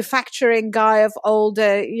manufacturing guy of old,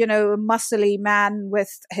 muscly man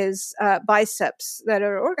with his biceps that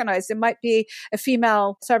are organized. It might be a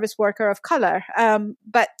female service worker of color.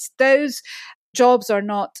 But those jobs are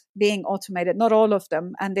not being automated, not all of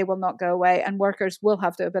them, and they will not go away, and workers will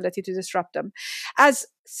have the ability to disrupt them. As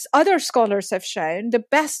other scholars have shown, the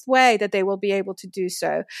best way that they will be able to do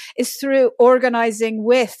so is through organizing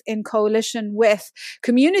in coalition with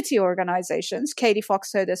community organizations. Katie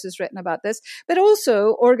Fox Sodas has written about this, but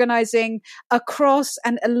also organizing across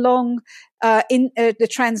and along the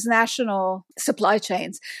transnational supply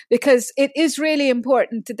chains, because it is really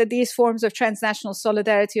important that these forms of transnational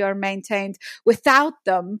solidarity are maintained. Without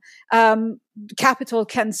them, capital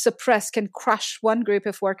can crush one group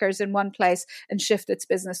of workers in one place and shift its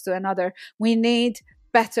business to another. We need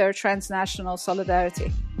better transnational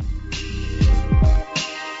solidarity.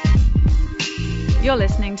 You're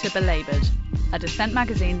listening to Belabored, a Dissent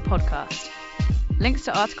Magazine podcast. Links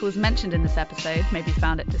to articles mentioned in this episode may be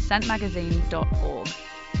found at dissentmagazine.org.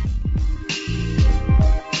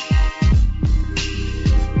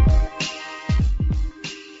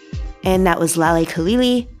 And that was Laleh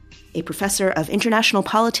Khalili, a professor of international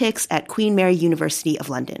politics at Queen Mary University of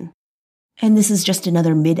London. And this is just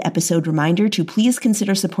another mid-episode reminder to please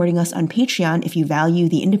consider supporting us on Patreon if you value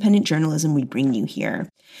the independent journalism we bring you here.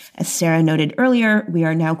 As Sarah noted earlier, we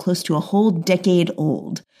are now close to a whole decade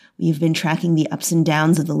old. We've been tracking the ups and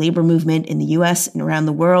downs of the labor movement in the US and around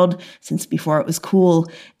the world since before it was cool.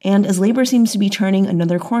 And as labor seems to be turning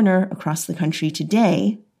another corner across the country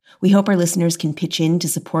today, we hope our listeners can pitch in to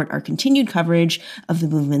support our continued coverage of the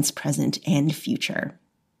movement's present and future.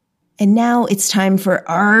 And now it's time for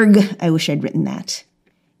ARG, I wish I'd written that,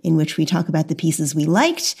 in which we talk about the pieces we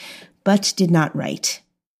liked but did not write.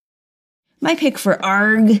 My pick for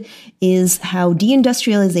ARG is How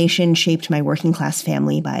Deindustrialization Shaped My Working Class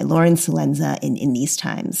Family by Lauren Salenza in These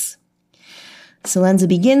Times. Salenza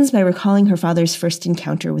begins by recalling her father's first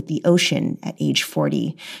encounter with the ocean at age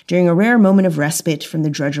 40, during a rare moment of respite from the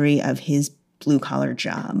drudgery of his blue-collar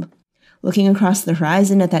job. Looking across the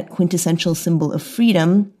horizon at that quintessential symbol of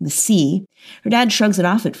freedom, the sea, her dad shrugs it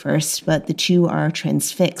off at first, but the two are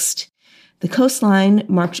transfixed. The coastline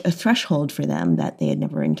marked a threshold for them that they had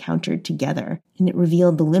never encountered together, and it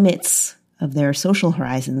revealed the limits of their social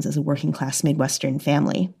horizons as a working-class Midwestern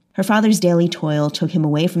family. Her father's daily toil took him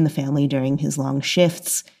away from the family during his long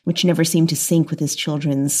shifts, which never seemed to sync with his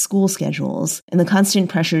children's school schedules, and the constant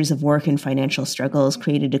pressures of work and financial struggles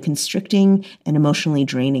created a constricting and emotionally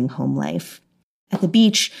draining home life. At the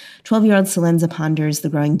beach, 12-year-old Salenza ponders the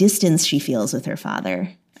growing distance she feels with her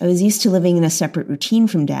father. I was used to living in a separate routine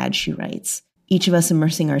from Dad, she writes, each of us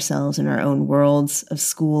immersing ourselves in our own worlds of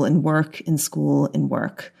school and work and school and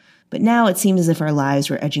work. But now it seemed as if our lives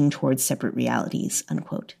were edging towards separate realities,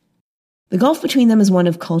 unquote. The gulf between them is one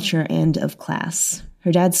of culture and of class.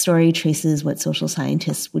 Her dad's story traces what social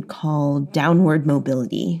scientists would call downward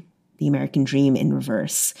mobility, the American dream in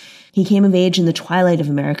reverse. He came of age in the twilight of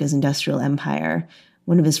America's industrial empire.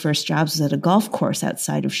 One of his first jobs was at a golf course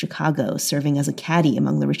outside of Chicago, serving as a caddy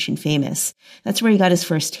among the rich and famous. That's where he got his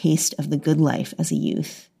first taste of the good life as a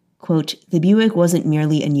youth. Quote, the Buick wasn't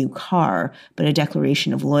merely a new car, but a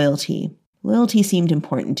declaration of loyalty. Loyalty seemed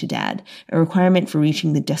important to Dad, a requirement for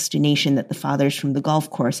reaching the destination that the fathers from the golf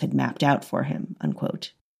course had mapped out for him,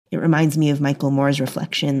 unquote. It reminds me of Michael Moore's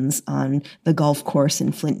reflections on the golf course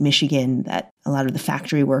in Flint, Michigan, that a lot of the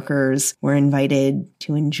factory workers were invited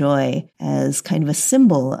to enjoy as kind of a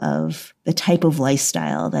symbol of the type of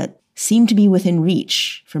lifestyle that seemed to be within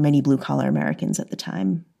reach for many blue-collar Americans at the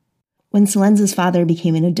time. When Salenza's father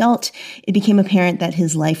became an adult, it became apparent that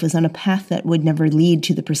his life was on a path that would never lead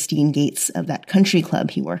to the pristine gates of that country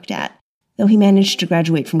club he worked at. Though he managed to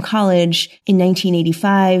graduate from college, in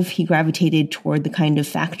 1985 he gravitated toward the kind of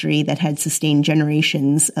factory that had sustained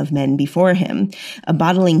generations of men before him, a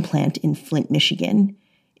bottling plant in Flint, Michigan.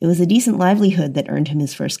 It was a decent livelihood that earned him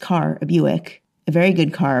his first car, a Buick. A very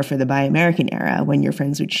good car for the Buy American era, when your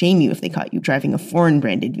friends would shame you if they caught you driving a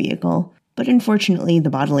foreign-branded vehicle. But unfortunately, the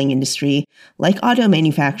bottling industry, like auto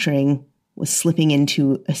manufacturing, was slipping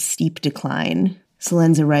into a steep decline.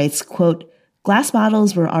 Salenza writes, quote, glass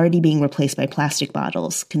bottles were already being replaced by plastic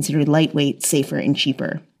bottles, considered lightweight, safer, and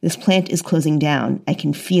cheaper. This plant is closing down. I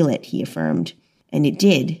can feel it, he affirmed. And it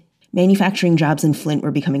did. Manufacturing jobs in Flint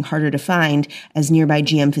were becoming harder to find as nearby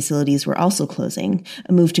GM facilities were also closing,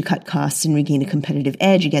 a move to cut costs and regain a competitive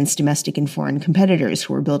edge against domestic and foreign competitors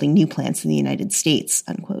who were building new plants in the United States,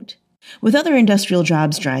 unquote. With other industrial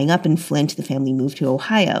jobs drying up in Flint, the family moved to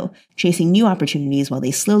Ohio, chasing new opportunities while they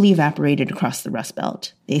slowly evaporated across the Rust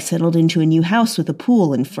Belt. They settled into a new house with a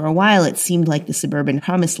pool, and for a while it seemed like the suburban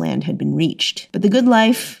promised land had been reached. But the good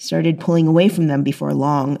life started pulling away from them before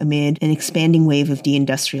long amid an expanding wave of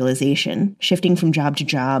deindustrialization. Shifting from job to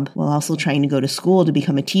job, while also trying to go to school to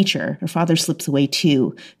become a teacher, her father slips away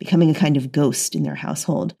too, becoming a kind of ghost in their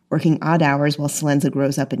household, working odd hours while Salenza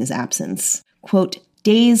grows up in his absence. Quote,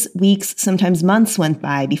 days, weeks, sometimes months went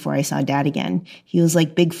by before I saw Dad again. He was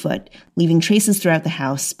like Bigfoot, leaving traces throughout the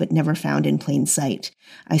house, but never found in plain sight.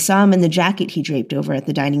 I saw him in the jacket he draped over at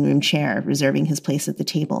the dining room chair, reserving his place at the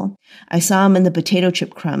table. I saw him in the potato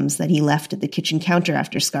chip crumbs that he left at the kitchen counter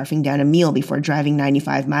after scarfing down a meal before driving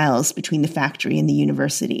 95 miles between the factory and the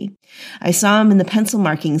university. I saw him in the pencil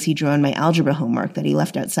markings he drew on my algebra homework that he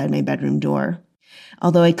left outside my bedroom door.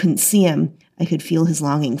 Although I couldn't see him, I could feel his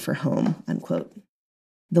longing for home, unquote.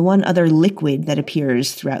 The one other liquid that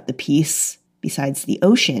appears throughout the piece, besides the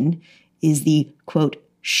ocean, is the, quote,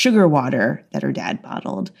 sugar water that her dad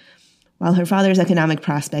bottled. While her father's economic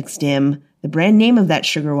prospects dim, the brand name of that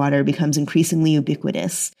sugar water becomes increasingly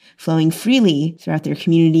ubiquitous, flowing freely throughout their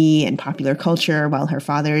community and popular culture while her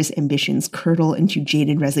father's ambitions curdle into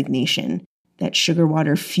jaded resignation. That sugar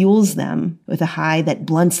water fuels them with a high that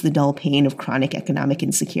blunts the dull pain of chronic economic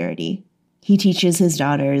insecurity. He teaches his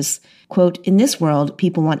daughters, quote, in this world,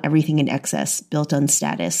 people want everything in excess, built on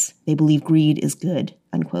status. They believe greed is good,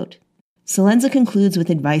 unquote. Salenza concludes with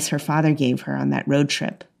advice her father gave her on that road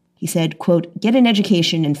trip. He said, quote, get an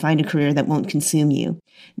education and find a career that won't consume you.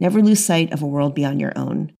 Never lose sight of a world beyond your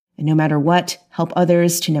own. And no matter what, help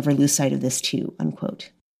others to never lose sight of this too, unquote.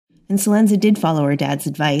 And Salenza did follow her dad's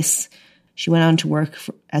advice. She went on to work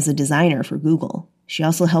as a designer for Google. She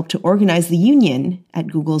also helped to organize the union at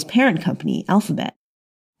Google's parent company, Alphabet.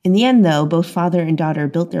 In the end, though, both father and daughter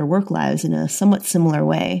built their work lives in a somewhat similar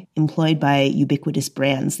way, employed by ubiquitous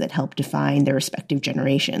brands that helped define their respective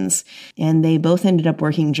generations. And they both ended up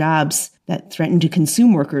working jobs that threatened to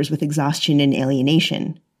consume workers with exhaustion and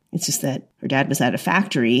alienation. It's just that her dad was at a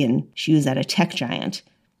factory and she was at a tech giant.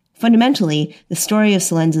 Fundamentally, the story of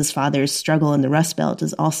Salenza's father's struggle in the Rust Belt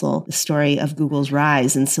is also the story of Google's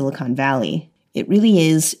rise in Silicon Valley. It really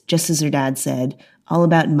is, just as her dad said, all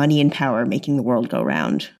about money and power making the world go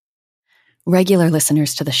round. Regular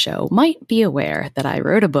listeners to the show might be aware that I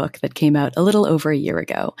wrote a book that came out a little over a year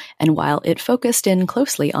ago, and while it focused in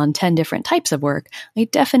closely on 10 different types of work, I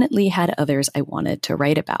definitely had others I wanted to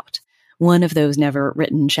write about. One of those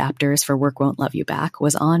never-written chapters for Work Won't Love You Back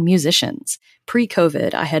was on musicians.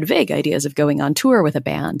 Pre-COVID, I had vague ideas of going on tour with a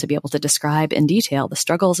band to be able to describe in detail the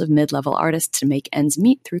struggles of mid-level artists to make ends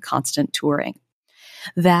meet through constant touring.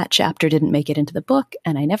 That chapter didn't make it into the book,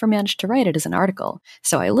 and I never managed to write it as an article,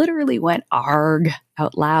 so I literally went arg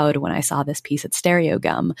out loud when I saw this piece at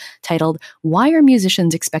Stereogum titled Why Are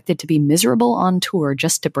Musicians Expected to be Miserable on Tour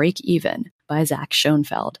Just to Break Even? By Zach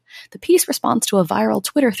Schoenfeld. The piece responds to a viral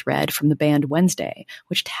Twitter thread from the band Wednesday,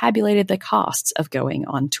 which tabulated the costs of going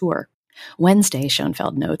on tour. Wednesday,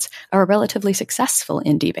 Schoenfeld notes, are a relatively successful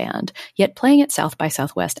indie band, yet playing at South by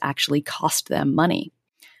Southwest actually cost them money.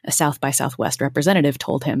 A South by Southwest representative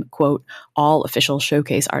told him, quote, all official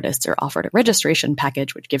showcase artists are offered a registration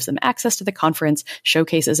package which gives them access to the conference,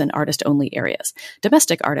 showcases, and artist-only areas.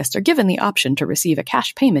 Domestic artists are given the option to receive a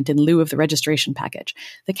cash payment in lieu of the registration package.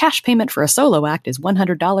 The cash payment for a solo act is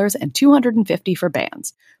 $100 and $250 for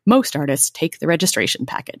bands. Most artists take the registration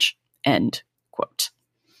package. End quote.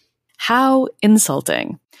 How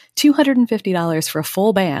insulting. $250 for a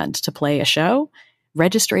full band to play a show?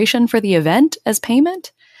 Registration for the event as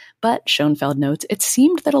payment? But, Schoenfeld notes, it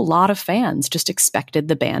seemed that a lot of fans just expected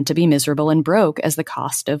the band to be miserable and broke as the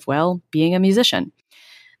cost of, well, being a musician.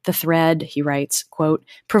 The thread, he writes, quote,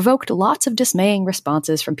 provoked lots of dismaying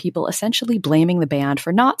responses from people essentially blaming the band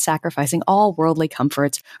for not sacrificing all worldly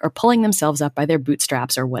comforts or pulling themselves up by their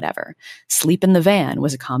bootstraps or whatever. Sleep in the van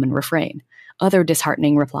was a common refrain. Other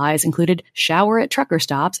disheartening replies included shower at trucker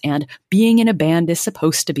stops and being in a band is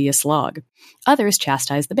supposed to be a slog. Others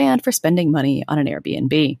chastised the band for spending money on an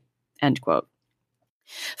Airbnb. End quote.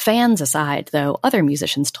 Fans aside, though, other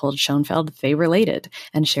musicians told Schoenfeld they related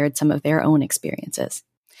and shared some of their own experiences.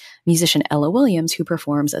 Musician Ella Williams, who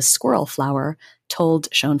performs as Squirrel Flower, told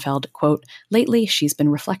Schoenfeld, quote, lately she's been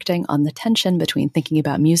reflecting on the tension between thinking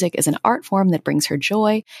about music as an art form that brings her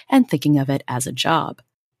joy and thinking of it as a job.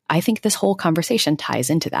 I think this whole conversation ties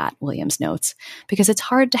into that, Williams notes, because it's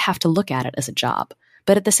hard to have to look at it as a job.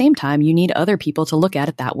 But at the same time, you need other people to look at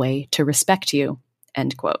it that way to respect you,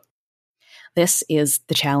 end quote. This is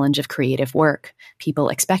the challenge of creative work. People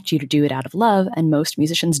expect you to do it out of love, and most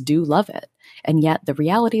musicians do love it. And yet the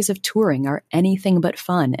realities of touring are anything but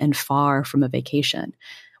fun and far from a vacation.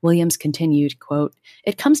 Williams continued, quote,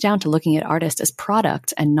 "It comes down to looking at artists as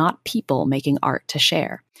products and not people making art to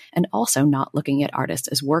share, and also not looking at artists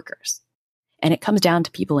as workers. And it comes down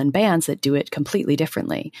to people in bands that do it completely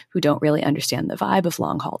differently, who don't really understand the vibe of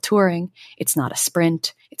long-haul touring. It's not a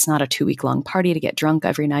sprint. It's not a 2-week-long party to get drunk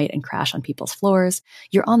every night and crash on people's floors.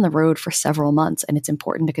 You're on the road for several months, and it's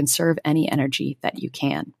important to conserve any energy that you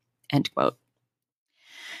can," end quote.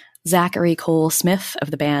 Zachary Cole Smith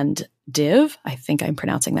of the band Div, I think I'm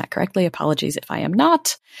pronouncing that correctly, apologies if I am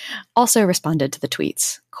not, also responded to the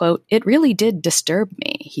tweets. Quote, "It really did disturb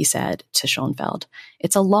me," he said to Schoenfeld.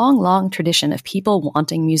 "It's a long, long tradition of people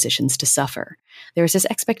wanting musicians to suffer. There's this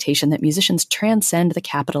expectation that musicians transcend the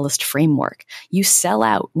capitalist framework. You sell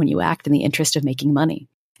out when you act in the interest of making money.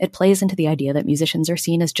 It plays into the idea that musicians are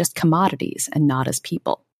seen as just commodities and not as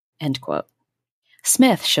people," end quote.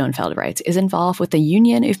 Smith, Schoenfeld writes, is involved with the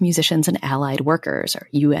Union of Musicians and Allied Workers, or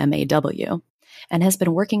UMAW, and has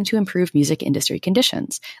been working to improve music industry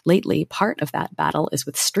conditions. Lately, part of that battle is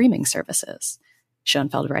with streaming services.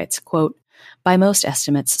 Schoenfeld writes, quote, "By most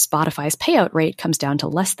estimates, Spotify's payout rate comes down to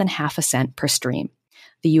less than 0.5 cents per stream.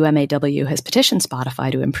 The UMAW has petitioned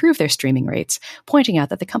Spotify to improve their streaming rates, pointing out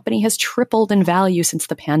that the company has tripled in value since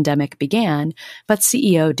the pandemic began, but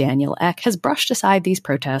CEO Daniel Ek has brushed aside these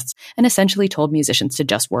protests and essentially told musicians to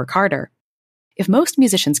just work harder. If most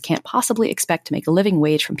musicians can't possibly expect to make a living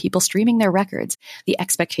wage from people streaming their records, the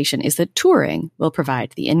expectation is that touring will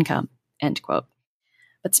provide the income," end quote.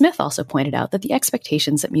 But Smith also pointed out that the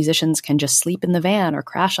expectations that musicians can just sleep in the van or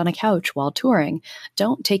crash on a couch while touring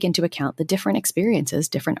don't take into account the different experiences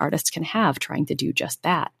different artists can have trying to do just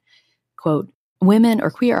that. Quote, "Women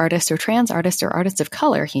or queer artists or trans artists or artists of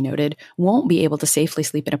color," he noted, "won't be able to safely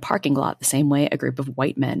sleep in a parking lot the same way a group of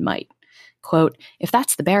white men might. Quote, if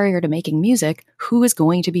that's the barrier to making music, who is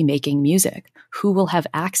going to be making music? Who will have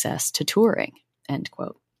access to touring?" End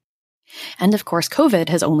quote. And of course, COVID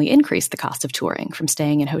has only increased the cost of touring, from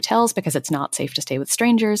staying in hotels because it's not safe to stay with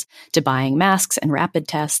strangers, to buying masks and rapid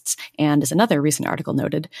tests, and, as another recent article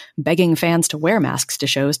noted, begging fans to wear masks to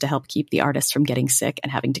shows to help keep the artists from getting sick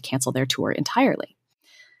and having to cancel their tour entirely.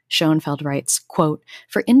 Schoenfeld writes, quote,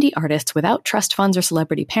 "For indie artists without trust funds or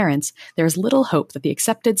celebrity parents, there is little hope that the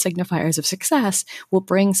accepted signifiers of success will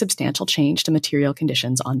bring substantial change to material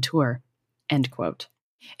conditions on tour," end quote.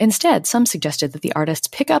 Instead, some suggested that the artists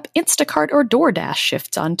pick up Instacart or DoorDash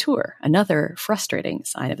shifts on tour, another frustrating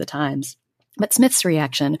sign of the times. But Smith's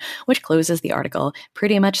reaction, which closes the article,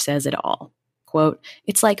 pretty much says it all. Quote,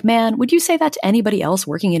 "It's like, man, would you say that to anybody else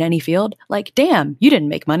working in any field? Like, damn, you didn't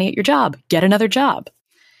make money at your job. Get another job."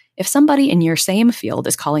 If somebody in your same field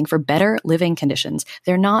is calling for better living conditions,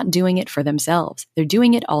 they're not doing it for themselves. They're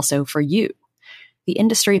doing it also for you. The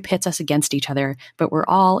industry pits us against each other, but we're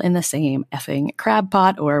all in the same effing crab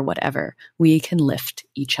pot or whatever. We can lift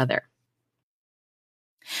each other.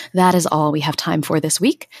 That is all we have time for this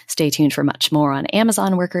week. Stay tuned for much more on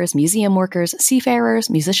Amazon workers, museum workers, seafarers,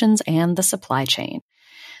 musicians, and the supply chain.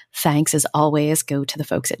 Thanks, as always, go to the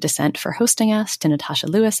folks at Dissent for hosting us, to Natasha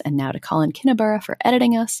Lewis, and now to Colin Kinneborough for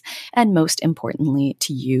editing us, and most importantly,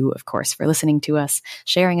 to you, of course, for listening to us,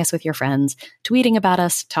 sharing us with your friends, tweeting about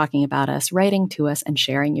us, talking about us, writing to us, and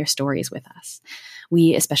sharing your stories with us.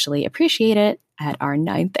 We especially appreciate it at our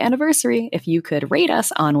 9th anniversary if you could rate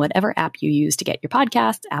us on whatever app you use to get your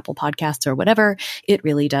podcasts, Apple Podcasts or whatever. It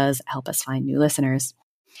really does help us find new listeners.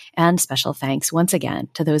 And special thanks once again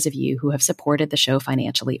to those of you who have supported the show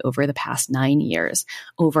financially over the past 9 years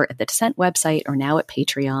over at the Dissent website or now at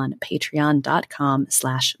Patreon,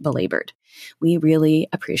 patreon.com/belabored. We really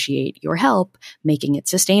appreciate your help making it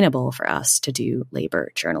sustainable for us to do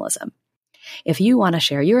labor journalism. If you want to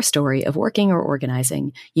share your story of working or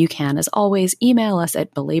organizing, you can, as always, email us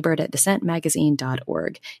at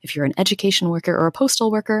belabored@dissentmagazine.org. If you're an education worker or a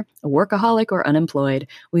postal worker, a workaholic or unemployed,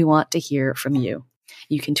 we want to hear from you.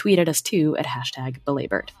 You can tweet at us too at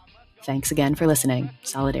 #belabored. Thanks again for listening.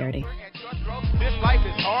 Solidarity.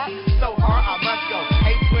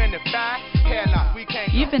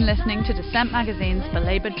 You've been listening to Dissent Magazine's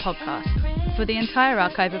Belabored podcast. For the entire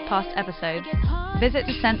archive of past episodes, visit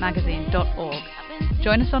dissentmagazine.org.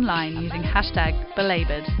 Join us online using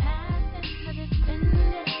 #belabored